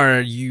ever are,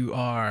 you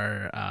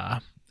are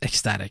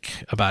ecstatic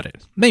about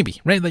it.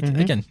 Maybe, right? Like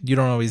again, you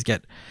don't always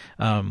get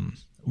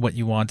what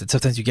you want, and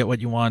sometimes you get what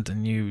you want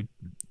and you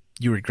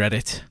regret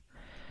it.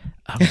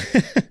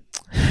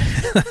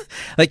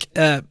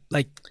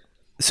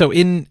 So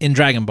in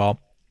Dragon Ball,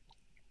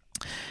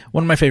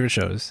 one of my favorite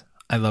shows,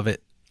 I love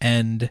it,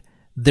 and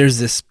there's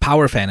this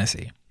power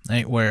fantasy,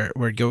 right, where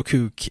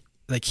Goku,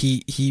 like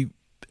he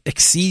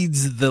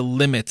exceeds the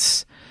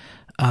limits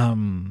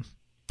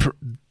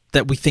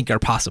that we think are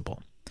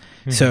possible.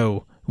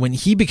 So when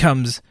he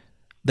becomes,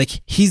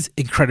 like, he's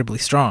incredibly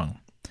strong,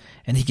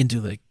 and he can do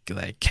like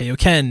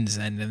Kaioken's,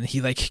 and then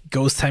he like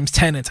goes times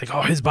 10. It's like,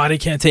 oh, his body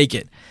can't take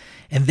it.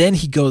 And then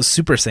he goes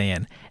Super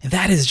Saiyan. And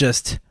that is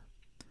just,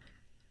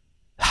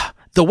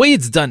 the way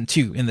it's done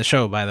too in the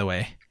show, by the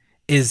way,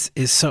 is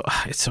so,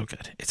 it's so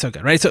good. It's so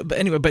good, right? So, but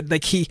anyway, but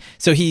like he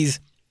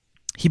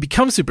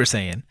becomes Super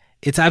Saiyan.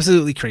 It's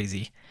absolutely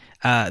crazy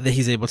that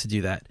he's able to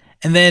do that.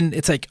 And then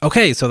it's like,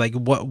 okay, so like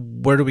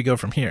where do we go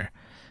from here?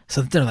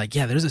 So they're like,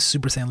 yeah, there's a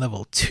Super Saiyan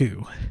level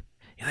 2.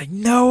 You're like,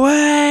 no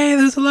way,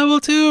 there's a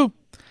level 2.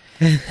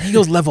 And he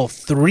goes level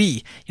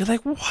 3. You're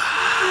like,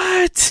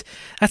 what?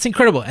 That's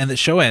incredible. And the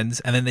show ends,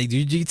 and then they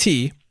do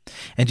GT,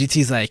 and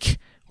GT's like,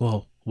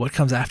 well, what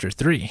comes after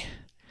 3?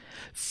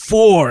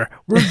 4.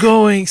 We're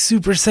going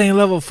Super Saiyan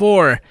level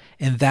 4.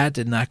 And that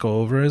did not go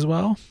over as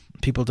well.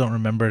 People don't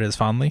remember it as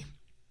fondly.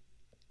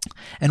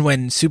 And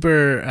when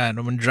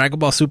Dragon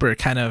Ball Super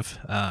kind of,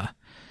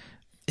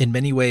 in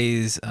many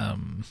ways,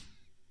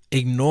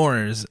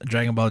 ignores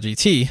Dragon Ball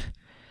GT,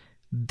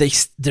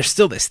 there's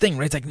still this thing,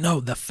 right? It's like,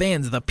 no, the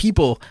fans, the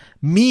people,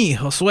 me,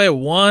 Josue,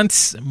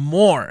 wants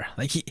more.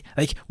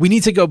 Like we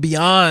need to go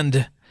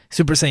beyond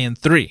Super Saiyan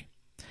 3.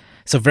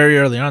 So very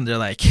early on, they're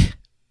like,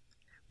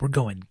 we're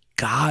going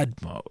God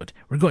mode.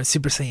 We're going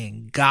Super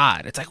Saiyan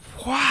God. It's like,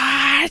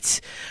 what?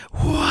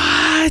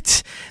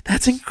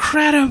 That's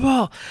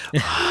incredible. Oh,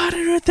 I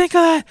didn't even think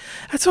of that.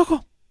 That's so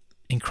cool.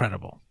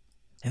 Incredible.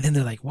 And then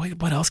they're like,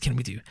 what else can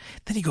we do?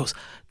 Then he goes,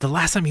 the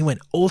last time he went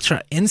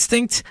Ultra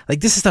Instinct. Like,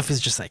 this stuff is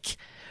just like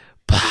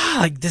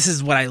this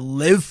is what I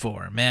live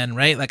for, man,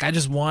 right? Like, I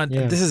just want,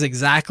 this is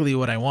exactly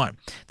what I want.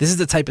 This is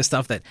the type of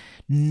stuff that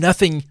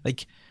nothing,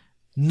 like,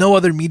 no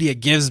other media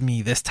gives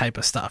me this type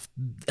of stuff.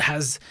 It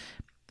has,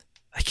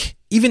 like,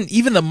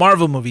 even the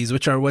Marvel movies,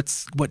 which are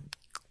what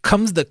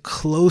comes the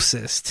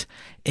closest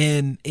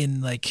in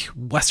like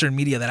Western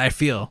media that I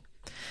feel,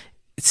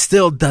 it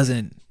still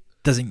doesn't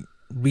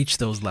reach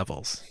those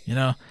levels, you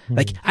know?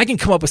 Like, I can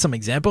come up with some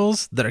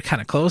examples that are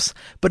kind of close,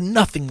 but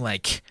nothing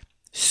like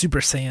Super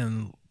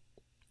Saiyan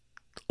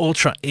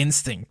Ultra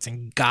Instinct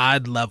and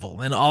God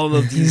level and all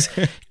of these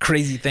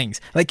crazy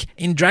things. Like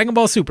in Dragon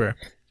Ball Super,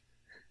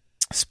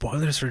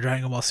 spoilers for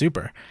Dragon Ball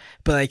Super,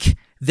 but like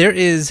there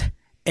is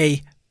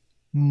a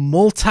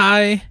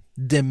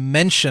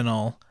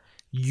multi-dimensional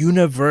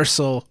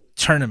universal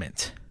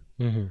tournament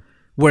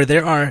where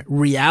there are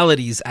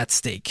realities at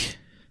stake.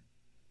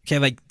 Okay,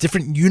 like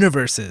different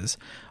universes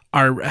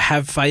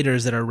have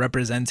fighters that are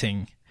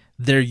representing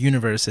their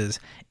universes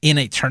in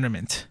a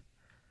tournament,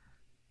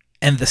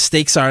 and the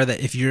stakes are that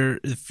if you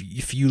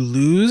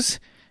lose,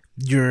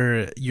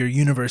 your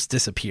universe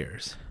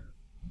disappears.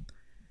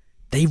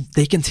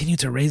 They continue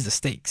to raise the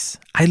stakes.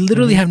 I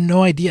literally have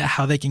no idea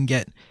how they can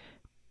get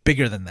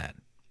bigger than that.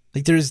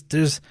 Like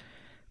there's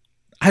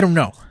I don't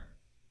know,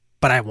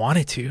 but I want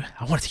it to.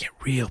 I want it to get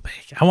real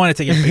big. I want it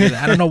to get bigger.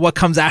 I don't know what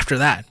comes after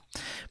that,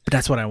 but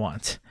that's what I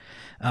want.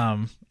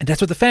 And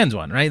that's what the fans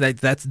want, right? Like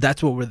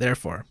that's what we're there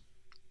for.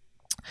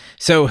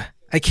 So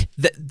like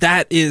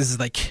that is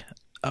like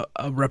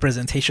a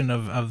representation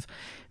of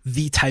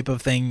the type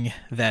of thing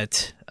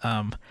that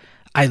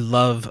I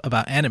love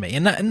about anime.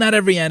 And not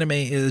every anime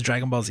is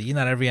Dragon Ball Z.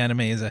 Not every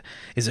anime is a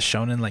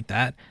shonen like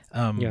that,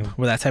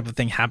 where that type of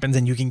thing happens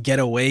and you can get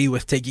away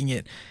with taking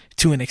it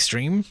to an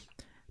extreme.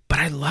 But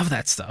I love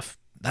that stuff.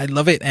 I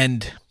love it,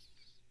 and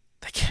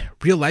like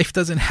real life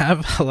doesn't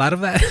have a lot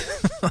of that,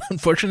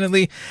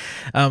 unfortunately.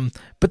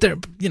 But there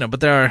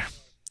are.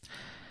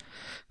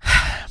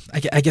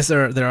 I guess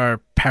there are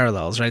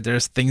parallels, right?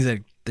 There's things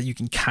that you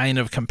can kind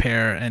of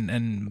compare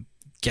and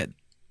get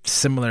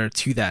similar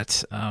to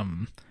that.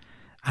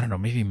 I don't know,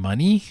 maybe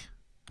money,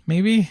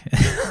 maybe.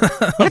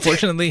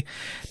 Unfortunately,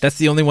 that's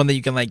the only one that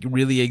you can like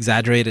really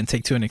exaggerate and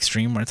take to an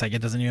extreme where it's like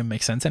it doesn't even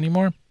make sense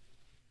anymore.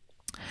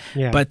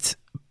 Yeah. But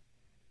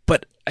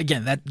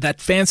again,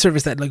 that fan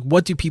service, that like,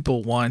 what do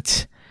people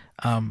want?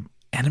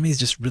 Anime is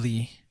just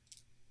really,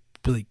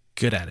 really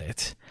good at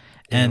it.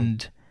 Yeah.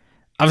 And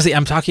obviously,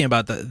 I'm talking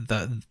about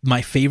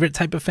my favorite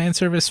type of fan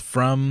service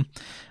from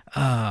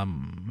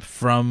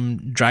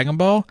Dragon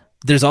Ball.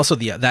 There's also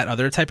that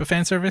other type of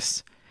fan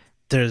service.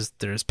 There's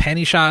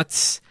panty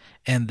shots,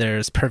 and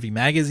there's pervy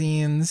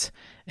magazines,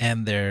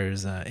 and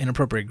there's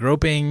inappropriate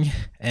groping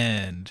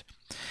and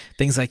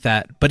things like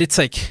that. But it's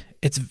like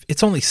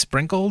it's only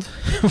sprinkled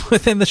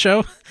within the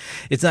show.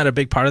 It's not a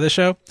big part of the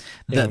show.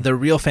 The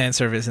real fan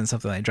service in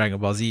something like Dragon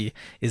Ball Z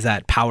is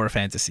that power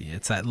fantasy.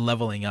 It's that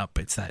leveling up.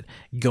 It's that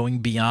going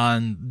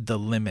beyond the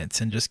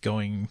limits and just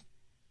going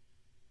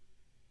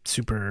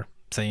super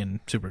Saiyan,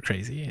 super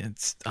crazy.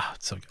 It's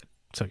so good,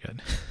 so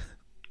good.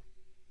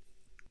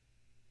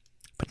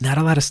 But not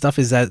a lot of stuff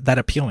is that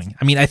appealing.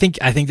 I mean, I think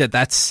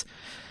that's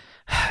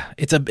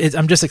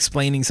I'm just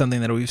explaining something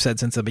that we've said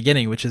since the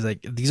beginning, which is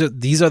like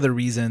these are the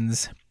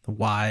reasons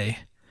why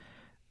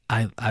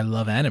I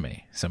love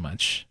anime so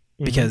much,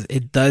 because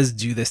it does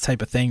do this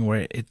type of thing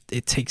where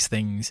it takes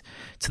things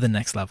to the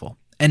next level.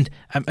 And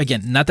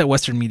again, not that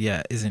Western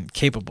media isn't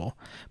capable,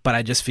 but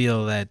I just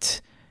feel that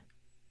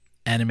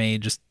anime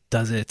just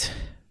does it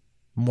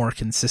more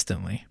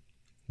consistently.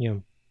 Yeah.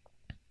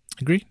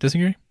 Agree?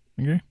 Disagree?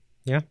 Agree?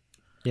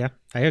 Yeah,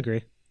 I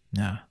agree.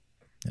 Yeah.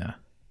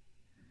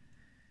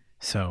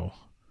 So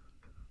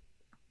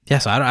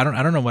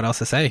I don't know what else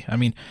to say. I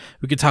mean,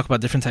 we could talk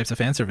about different types of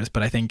fan service,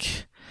 but I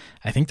think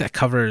that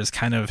covers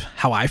kind of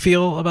how I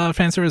feel about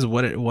fan service.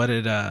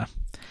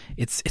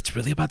 It's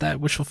really about that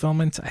wish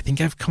fulfillment. I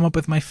think I've come up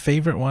with my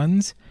favorite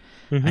ones.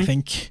 I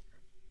think,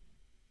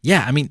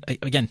 yeah. I mean,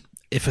 again,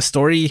 if a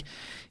story,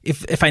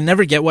 if I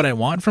never get what I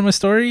want from a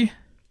story,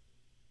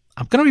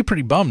 I'm gonna be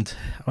pretty bummed.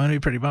 I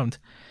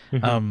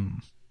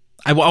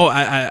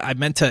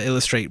meant to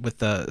illustrate with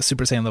the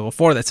Super Saiyan level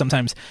 4 that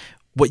sometimes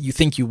what you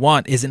think you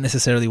want isn't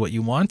necessarily what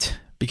you want,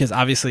 because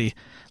obviously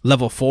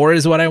level 4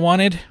 is what I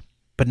wanted,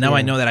 but now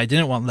I know that I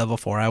didn't want level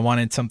 4. I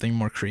wanted something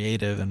more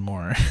creative and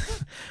more,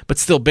 but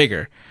still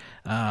bigger,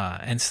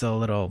 and still a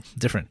little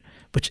different,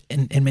 which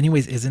in many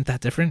ways isn't that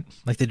different.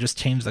 Like they just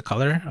changed the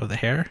color of the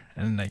hair,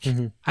 and like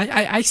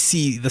I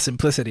see the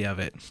simplicity of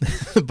it,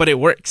 but it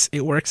works.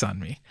 It works on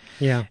me.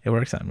 Yeah, it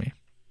works on me.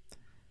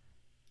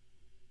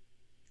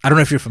 I don't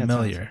know if you're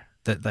familiar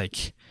that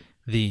like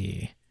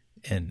in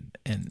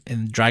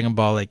Dragon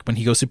Ball, like when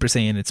he goes Super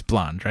Saiyan, it's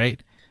blonde,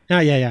 right? Oh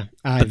yeah.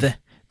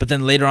 But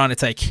then later on,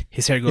 it's like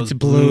his hair goes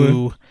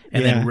blue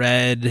and then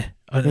red.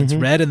 It's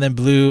red and then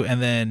blue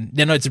and then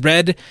it's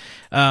red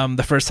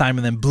the first time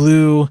and then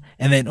blue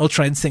and then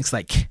Ultra Instinct's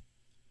like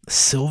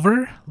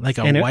silver, like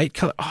a white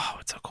color. Oh,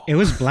 it's so cool. It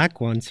was black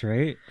once,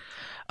 right?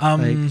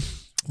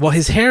 Well,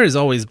 his hair is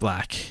always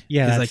black.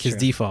 Yeah, it's that's like true. His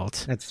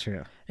default. That's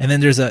true. And then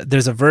there's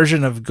a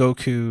version of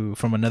Goku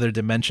from another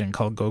dimension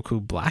called Goku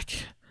Black,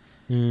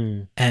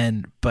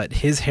 but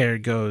his hair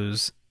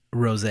goes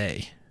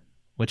rosé,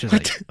 which is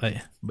like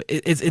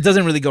it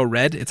doesn't really go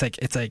red.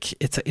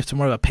 It's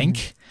more of a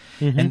pink,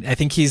 and I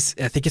think it's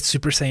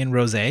Super Saiyan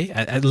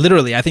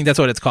Rosé. I think that's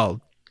what it's called.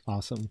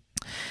 Awesome.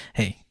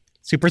 Hey,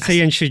 Super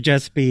Saiyan should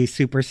just be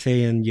Super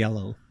Saiyan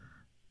Yellow.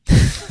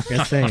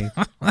 Just saying,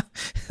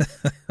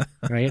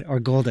 right? Or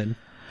golden.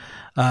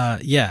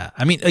 Yeah.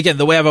 I mean, again,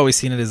 the way I've always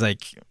seen it is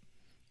like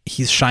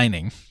he's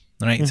shining,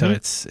 right? So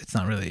it's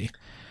not really,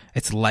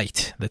 it's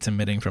light that's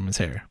emitting from his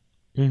hair.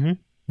 Yeah.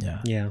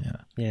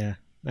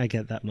 I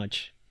get that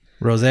much.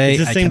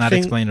 Rosé, I cannot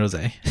explain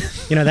rosé.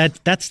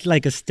 That's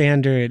like a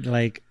standard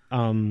like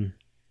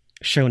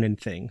shonen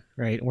thing,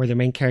 right? Where the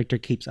main character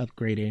keeps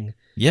upgrading.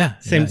 Yeah.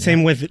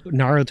 Same with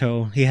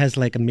Naruto. He has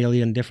like a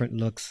million different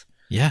looks.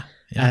 Yeah.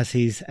 As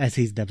he's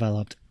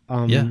developed.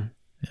 Yeah.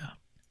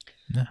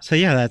 So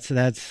yeah,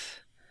 that's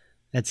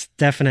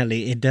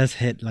definitely, it does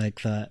hit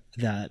like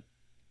that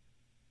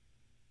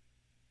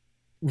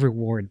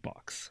reward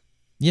box.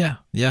 Yeah.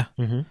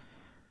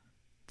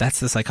 That's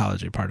the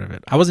psychology part of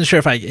it. I wasn't sure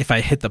if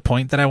I hit the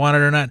point that I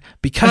wanted or not,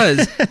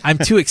 because I'm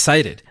too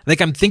excited.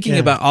 Like I'm thinking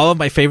about all of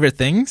my favorite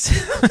things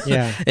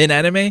in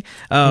anime,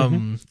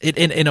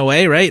 in a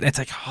way, right? It's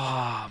like,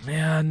 oh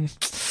man.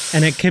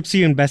 And it keeps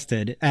you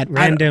invested at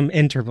random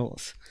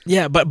intervals.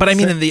 Yeah, but I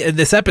mean, in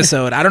this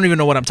episode, I don't even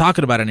know what I'm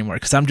talking about anymore,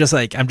 because I'm just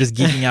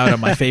geeking out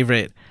on my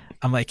favorite.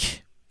 I'm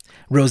like,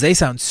 Rosé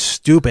sounds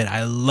stupid.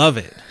 I love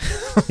it.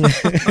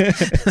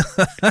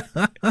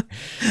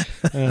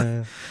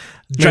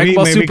 Dragon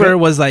Ball Super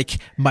was like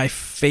my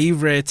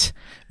favorite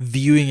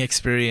viewing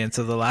experience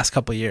of the last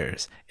couple of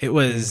years. It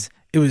was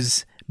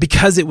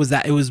because it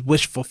was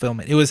wish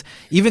fulfillment. It was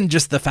even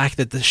just the fact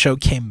that the show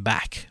came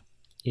back.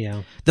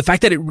 Yeah. The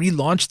fact that it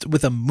relaunched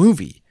with a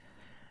movie,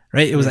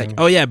 right? It was like,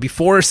 oh yeah,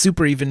 before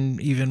Super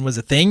even was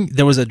a thing,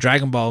 there was a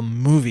Dragon Ball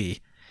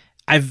movie.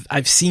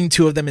 I've seen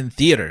 2 of them in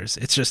theaters.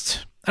 It's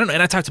just, I don't know.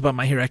 And I talked about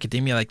My Hero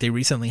Academia, like they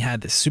recently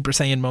had this Super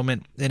Saiyan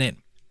moment in it.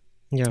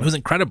 Yeah. It was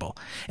incredible.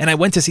 And I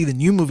went to see the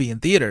new movie in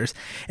theaters,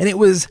 and it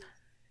was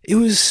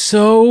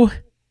so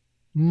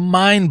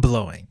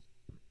mind-blowing.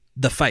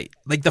 The fight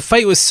at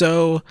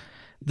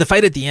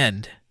the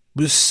end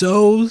was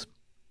so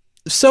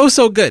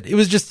good. It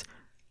was just,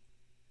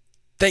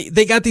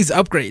 they got these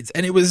upgrades,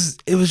 and it was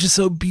just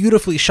so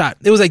beautifully shot.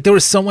 It was like there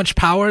was so much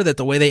power that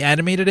the way they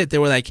animated it, they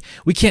were like,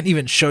 we can't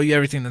even show you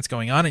everything that's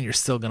going on and you're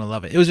still gonna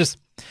love it. It was just,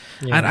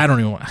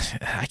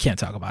 I can't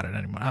talk about it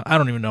anymore. I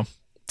don't even know.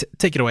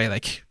 Take it away.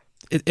 Like,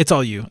 it's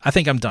all you. I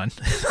think I'm done.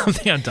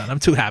 I'm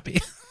too happy.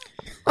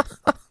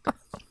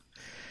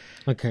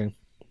 Okay.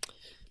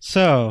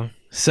 So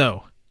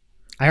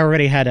I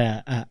already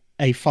had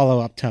a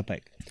follow-up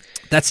topic.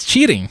 That's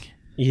cheating.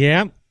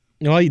 Yeah.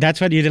 Well,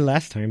 that's what you did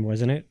last time,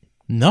 wasn't it?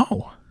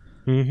 No.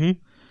 Mm-hmm.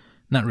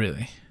 Not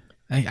really.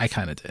 I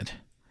kind of did.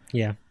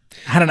 Yeah.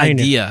 I had an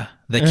idea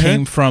that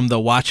came from the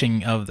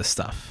watching of the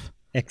stuff.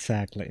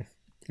 Exactly.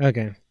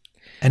 Okay.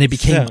 And it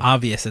became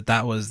obvious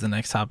that was the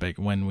next topic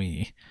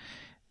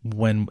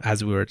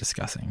as we were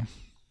discussing.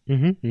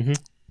 Mm-hmm. Mm-hmm.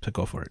 So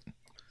go for it.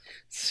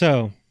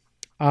 So,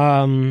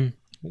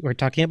 we're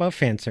talking about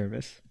fan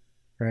service,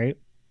 right?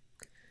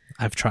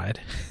 I've tried.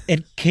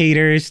 It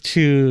caters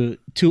to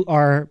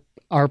our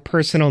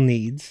personal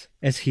needs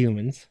as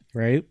humans,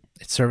 right?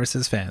 It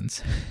services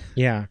fans.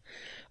 Yeah.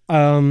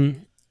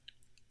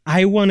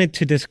 I wanted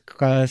to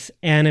discuss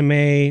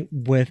anime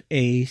with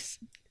a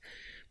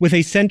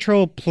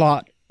central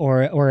plot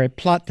or a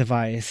plot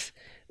device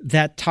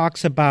that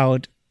talks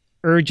about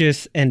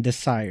urges and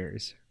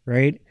desires,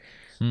 right?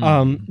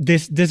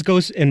 This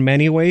goes in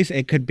many ways.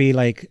 It could be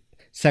like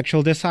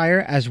sexual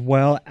desire, as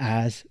well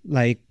as,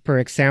 like, for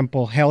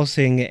example,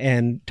 Hellsing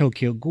and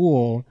Tokyo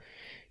Ghoul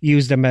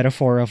use the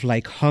metaphor of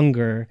like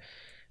hunger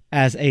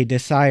as a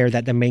desire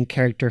that the main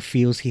character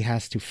feels he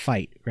has to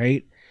fight,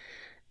 right?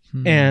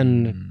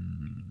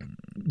 And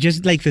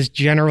just like this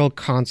general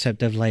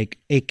concept of like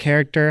a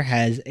character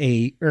has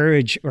a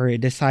urge or a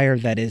desire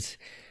that is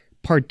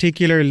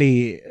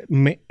particularly,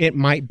 it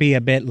might be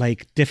a bit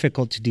like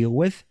difficult to deal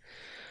with.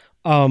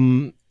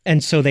 And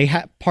so they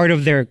have part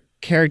of their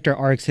character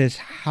arcs is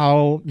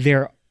how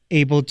they're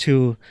able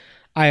to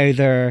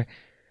either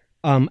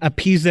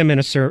appease them in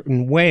a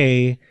certain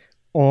way,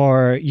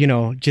 or,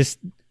 just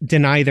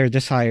deny their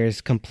desires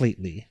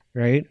completely,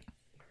 right?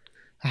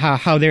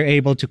 How they're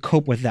able to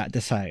cope with that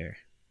desire.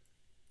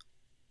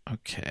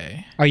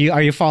 Okay. Are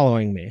you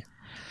following me?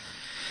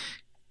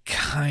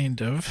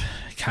 Kind of.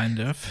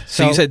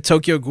 So you said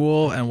Tokyo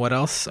Ghoul, and what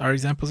else are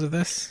examples of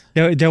this?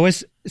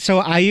 So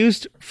I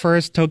used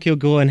first Tokyo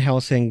Ghoul and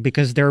Hellsing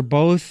because they're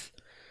both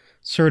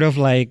sort of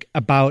like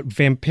about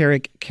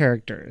vampiric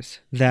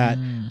characters that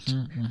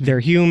they're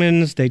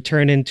humans, they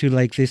turn into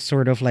like this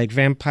sort of like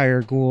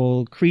vampire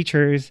ghoul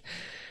creatures,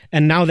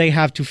 and now they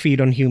have to feed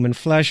on human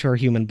flesh or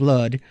human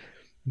blood.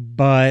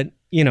 But,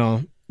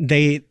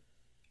 they,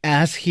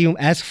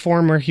 as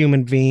former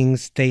human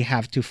beings, they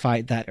have to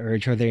fight that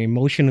urge, or they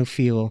emotionally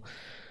feel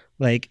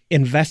like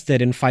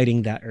invested in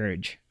fighting that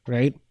urge,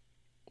 right?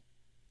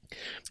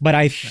 But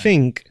I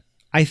think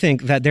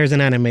that there's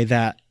an anime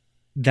that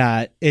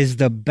is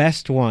the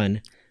best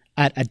one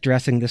at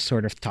addressing this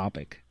sort of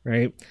topic,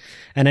 right?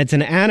 And it's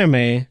an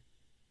anime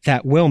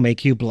that will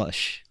make you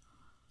blush.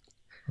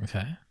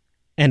 Okay.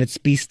 And it's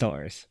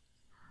Beastars.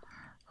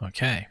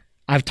 Okay.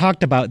 I've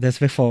talked about this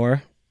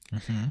before.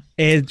 Mm-hmm.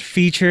 It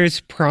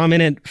features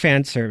prominent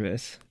fan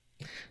service.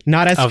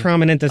 Not as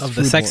prominent as of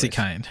Food the sexy Wars.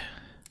 kind.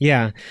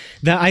 Yeah.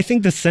 I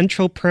think the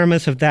central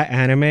premise of that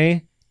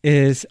anime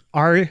is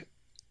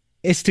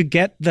to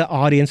get the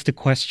audience to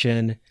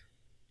question,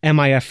 am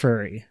I a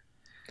furry?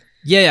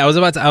 Yeah, I was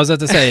about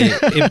to say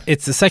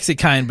it's the sexy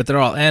kind, but they're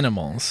all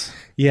animals.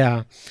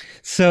 Yeah.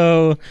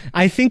 So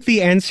I think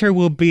the answer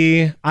will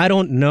be, I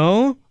don't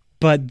know,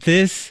 but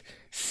this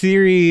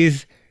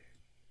series,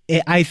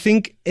 I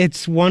think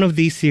it's one of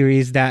these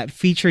series that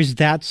features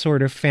that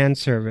sort of fan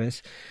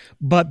service,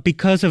 but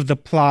because of the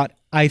plot,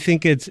 I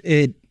think it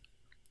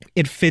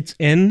fits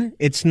in.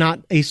 It's not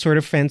a sort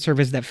of fan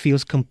service that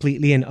feels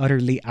completely and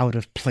utterly out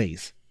of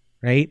place,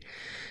 right?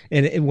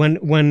 And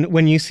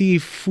when you see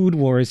Food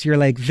Wars, you're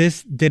like,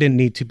 this didn't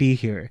need to be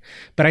here.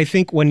 But I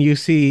think when you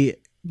see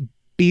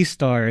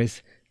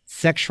Beastars,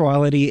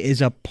 sexuality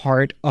is a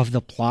part of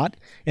the plot,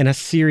 and a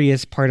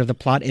serious part of the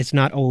plot. It's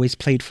not always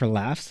played for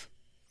laughs.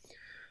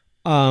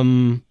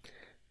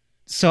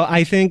 So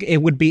I think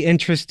it would be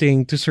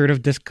interesting to sort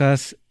of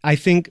discuss. I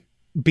think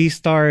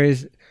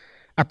Beastars,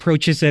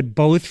 approaches it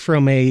both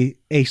from a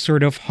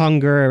sort of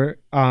hunger,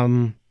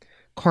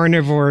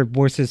 carnivore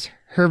versus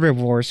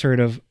herbivore sort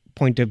of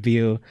point of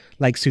view,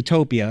 like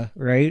Zootopia,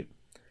 right?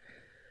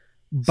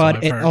 But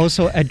I've it heard.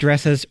 also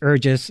addresses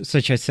urges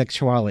such as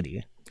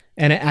sexuality.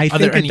 And I Are think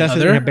there it any does it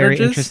other in a very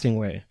urges? interesting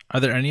way. Are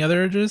there any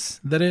other urges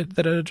that it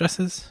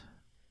addresses?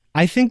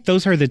 I think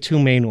those are the two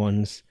main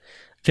ones.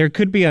 There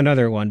could be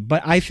another one,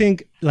 but I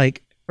think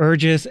like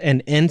urges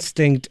and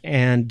instinct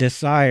and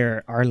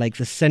desire are like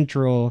the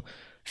central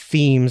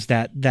themes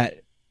that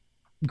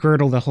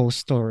girdle the whole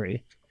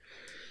story.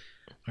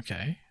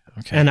 Okay.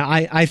 Okay. And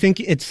I think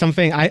it's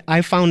something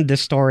I found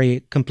this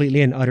story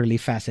completely and utterly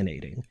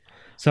fascinating.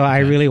 So I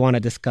really want to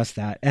discuss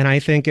that. And I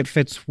think it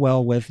fits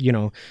well with,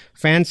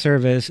 fan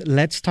service.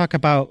 Let's talk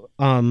about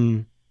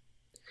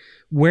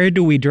where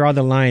do we draw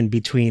the line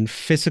between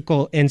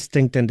physical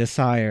instinct and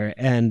desire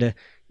and,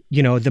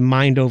 the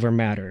mind over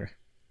matter,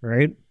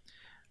 right?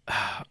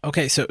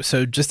 Okay,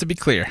 so just to be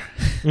clear,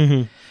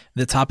 Mm-hmm.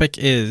 the topic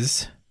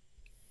is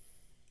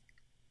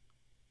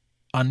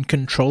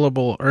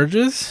uncontrollable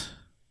urges?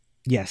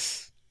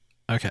 Yes.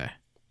 Okay.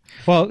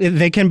 Well,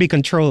 they can be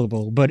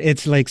controllable, but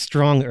it's like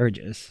strong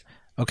urges.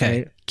 Okay.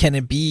 Right. Can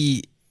it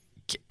be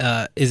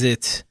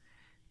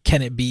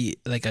can it be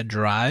like a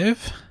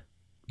drive?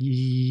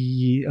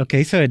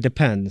 Okay, so it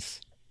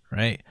depends.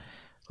 Right?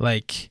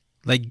 Like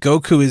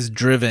Goku is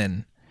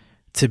driven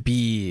to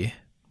be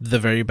the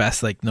very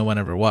best like no one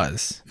ever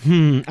was.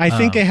 I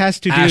think it has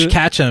to do... Ash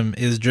Ketchum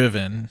is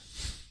driven.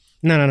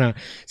 No.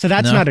 So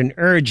that's No? not an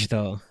urge,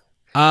 though.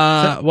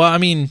 Well, I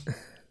mean,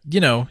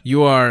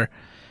 you are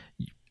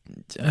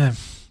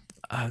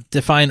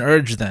define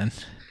urge then.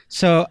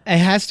 So it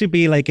has to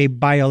be like a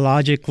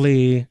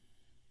biologically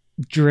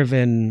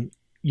driven,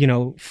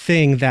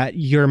 thing that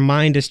your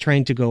mind is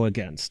trying to go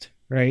against,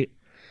 right?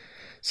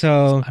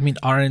 So, I mean,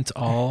 aren't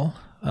all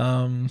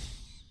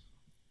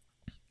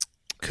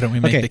couldn't we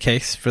make Okay. the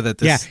case for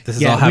that yeah, this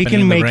is all happening we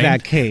can in the make brain?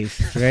 that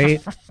case,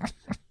 right?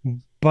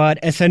 But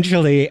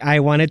essentially, I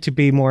want it to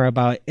be more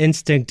about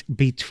instinct,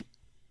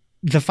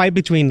 the fight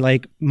between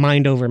like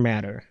mind over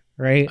matter,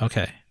 right?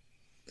 Okay.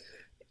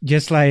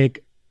 Just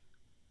like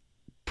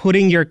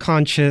putting your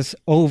conscious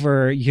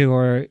over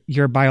your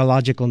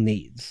biological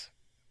needs,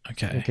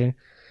 Okay. okay,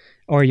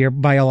 or your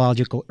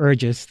biological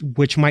urges,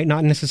 which might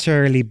not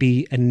necessarily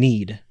be a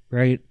need,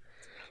 right?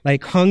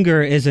 Like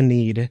hunger is a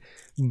need,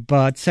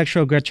 but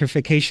sexual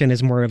gratification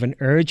is more of an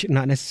urge,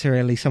 not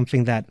necessarily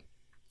something that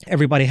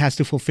everybody has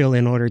to fulfill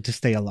in order to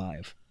stay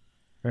alive,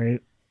 right?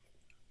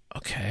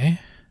 Okay.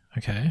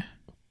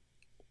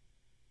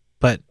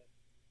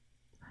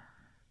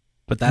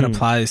 But that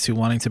applies to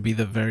wanting to be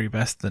the very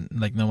best that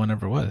like no one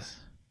ever was.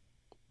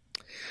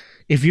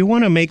 If you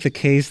want to make the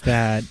case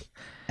that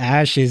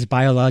Ash is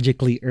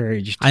biologically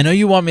urged, I know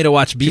you want me to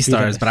watch be the Beastars,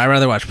 best. but I'd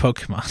rather watch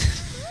Pokemon.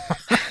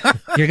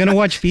 you're gonna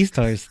watch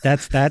Beastars.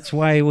 That's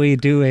why we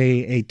do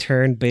a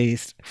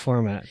turn-based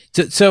format.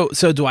 So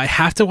do I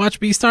have to watch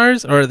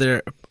Beastars, or are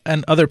there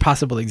and other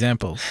possible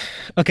examples?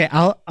 Okay,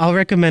 I'll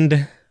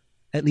recommend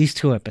at least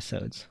 2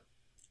 episodes.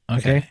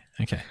 Okay.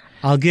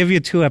 I'll give you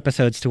 2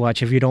 episodes to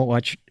watch if you don't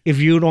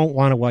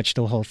want to watch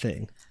the whole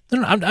thing.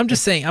 No, I'm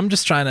just saying. I'm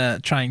just trying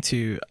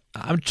to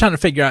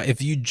figure out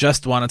if you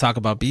just want to talk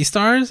about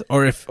Beastars,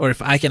 or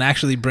if I can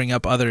actually bring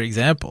up other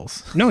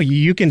examples. No,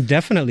 you can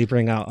definitely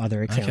bring out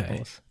other Okay.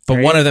 examples. But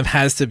right? one of them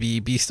has to be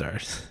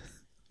Beastars.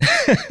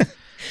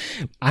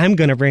 I'm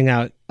gonna bring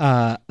out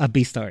a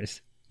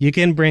Beastars. You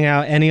can bring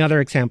out any other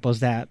examples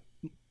that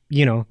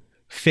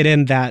fit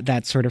in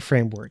that sort of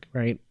framework,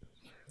 right?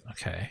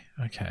 Okay.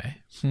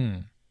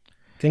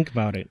 Think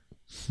about it.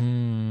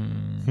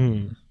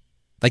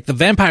 Like the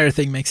vampire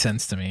thing makes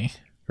sense to me.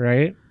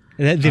 Right?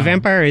 The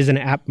vampire is an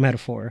apt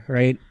metaphor,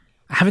 right?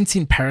 I haven't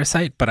seen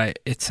Parasite, but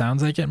it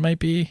sounds like it might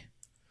be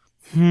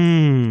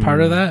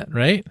part of that,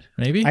 right?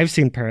 Maybe I've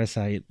seen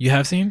Parasite. you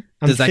have seen.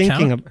 I'm Does that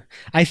thinking count?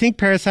 I think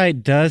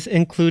Parasite does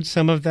include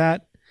some of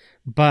that,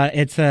 but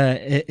it's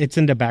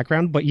in the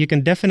background. But you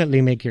can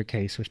definitely make your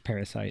case with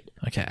Parasite.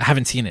 Okay, I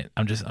haven't seen it.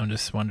 I'm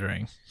just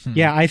wondering.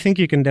 Yeah, I think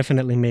you can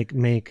definitely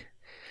make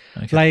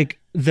Okay. like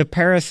the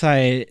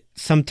Parasite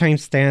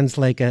sometimes stands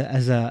like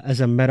as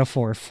a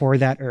metaphor for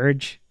that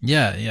urge.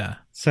 Yeah.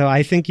 So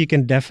I think you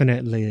can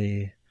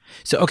definitely.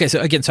 So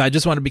again, I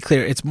just want to be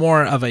clear. It's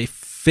more of a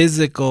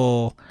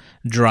physical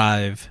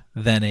drive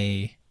than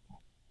a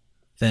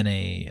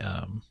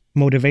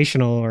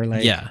Motivational or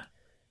like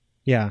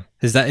yeah.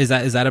 Is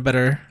that a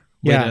better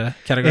way to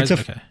categorize?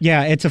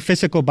 Okay. It's a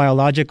physical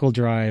biological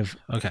drive.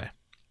 Okay.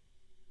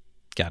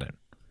 Got it.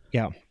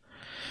 Yeah.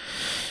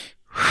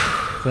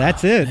 So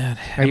that's it. Man,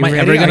 Are you am I ready?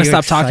 ever Are going to you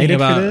stop talking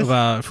excited for this?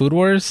 about Food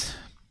Wars?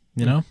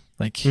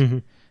 Like,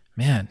 Mhm.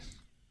 man.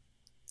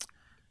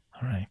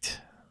 All right.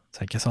 So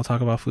I guess I'll talk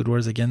about Food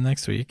Wars again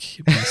next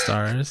week.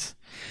 Stars.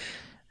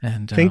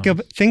 And Think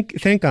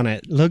on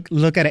it.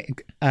 Look at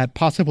it,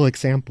 possible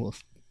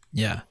examples.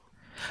 yeah.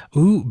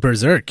 Ooh,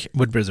 Berserk.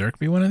 Would Berserk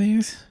be one of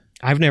these?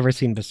 I've never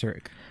seen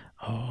Berserk.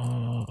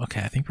 Oh, okay.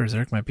 I think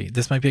Berserk might be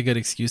a good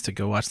excuse to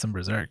go watch some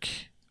Berserk.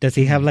 Does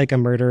he have like a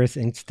murderous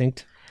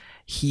instinct?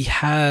 he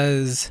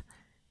has,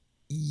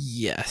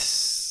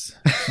 yes,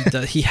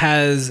 he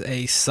has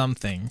a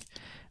something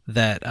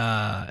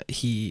that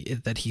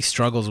he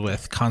struggles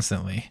with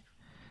constantly.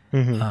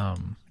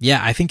 Yeah,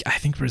 I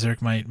think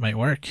Berserk might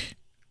work.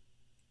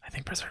 I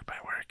think Berserk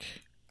might work.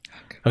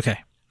 Okay,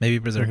 maybe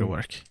Berserk will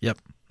work. Yep.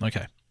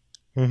 Okay.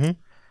 Are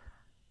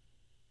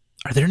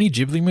there any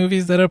Ghibli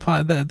movies that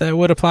apply that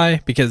would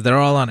apply? Because they're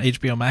all on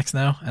HBO Max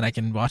now, and I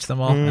can watch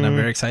them all, and I'm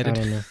very excited.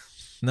 I don't know.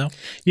 No?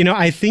 You know,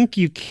 I think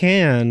you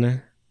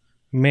can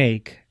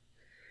make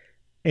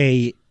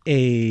a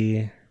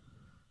case?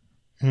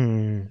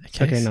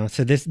 Okay, no.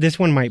 So this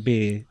one might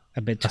be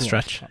a bit too A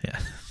stretch. Yeah.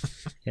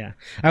 Yeah.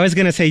 I was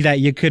gonna say that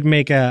you could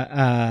make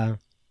an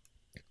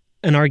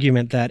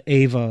argument that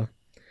Eva,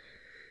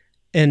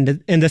 in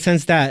the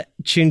sense that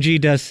Shinji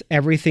does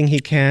everything he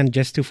can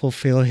just to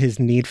fulfill his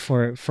need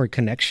for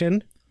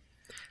connection.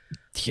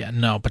 Yeah,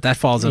 no, but that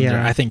falls under.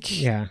 I think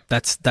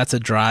that's a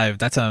drive.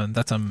 That's a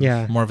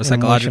more of a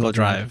psychological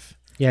drive.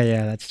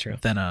 Yeah, that's true.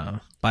 Than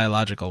a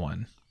biological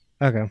one.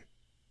 Okay.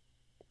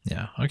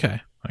 Yeah. Okay.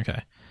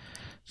 Okay.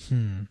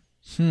 Damn,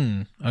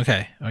 I'm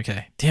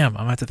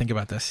gonna have to think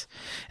about this.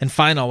 And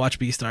fine, I'll watch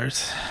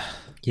Beastars.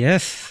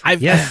 Yes.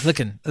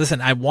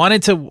 Listen. I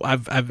wanted to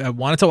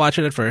watch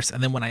it at first,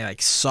 and then when I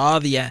saw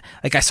the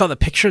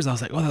pictures, I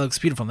was like, oh, that looks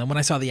beautiful. And then when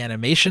I saw the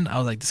animation, I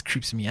was like, this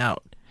creeps me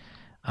out.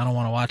 I don't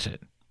want to watch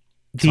it.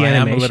 So I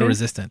am a little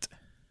resistant.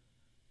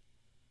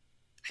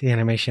 The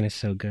animation is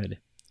so good.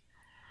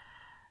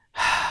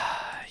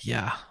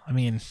 Yeah, I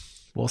mean,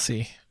 we'll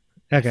see.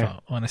 Okay. I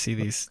want to see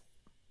these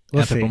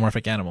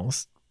anthropomorphic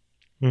animals.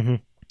 I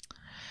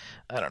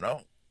don't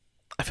know.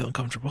 I feel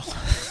uncomfortable.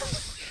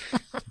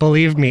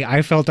 Believe me,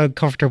 I felt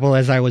uncomfortable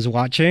as I was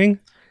watching.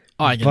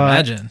 Oh, I can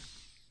imagine.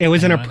 It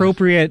was an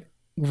appropriate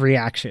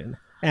reaction,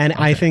 and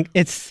I think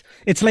it's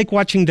like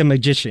watching The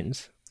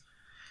Magicians.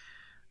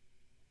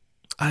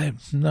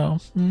 No,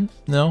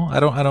 I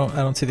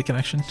don't see the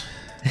connection.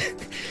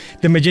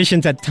 The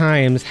Magicians at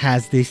times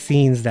has these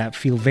scenes that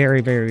feel very,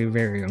 very,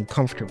 very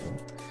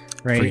uncomfortable,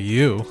 right? For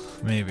you,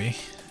 maybe,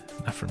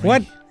 not for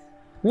me.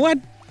 What?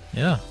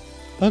 Yeah.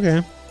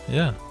 Okay.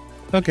 Yeah.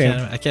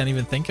 Okay. I can't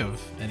even think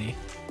of any.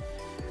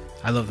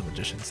 I love The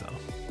Magicians, though.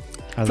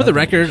 For the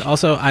record,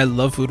 also, I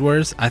love Food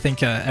Wars. I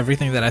think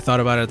everything that I thought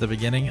about at the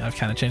beginning, I've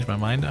kind of changed my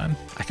mind on.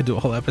 I could do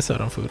a whole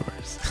episode on Food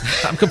Wars.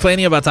 I'm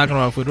complaining about talking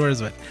about Food Wars,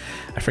 but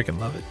I freaking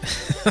love it.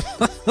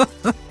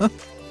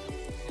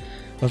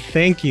 Well,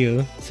 thank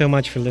you so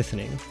much for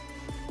listening.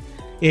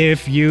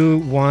 If you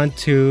want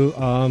to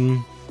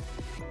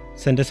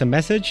send us a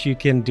message, you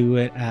can do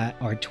it at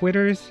our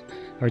Twitters.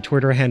 Our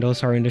Twitter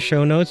handles are in the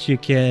show notes. You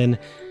can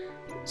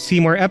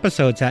see more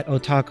episodes at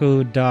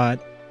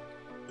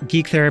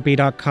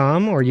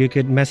otaku.geektherapy.com, or you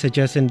could message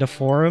us in the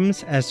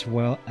forums as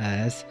well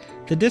as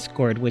the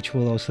Discord, which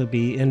will also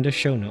be in the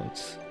show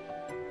notes.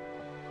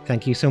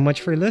 Thank you so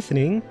much for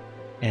listening,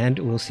 and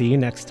we'll see you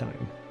next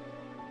time.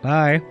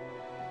 Bye.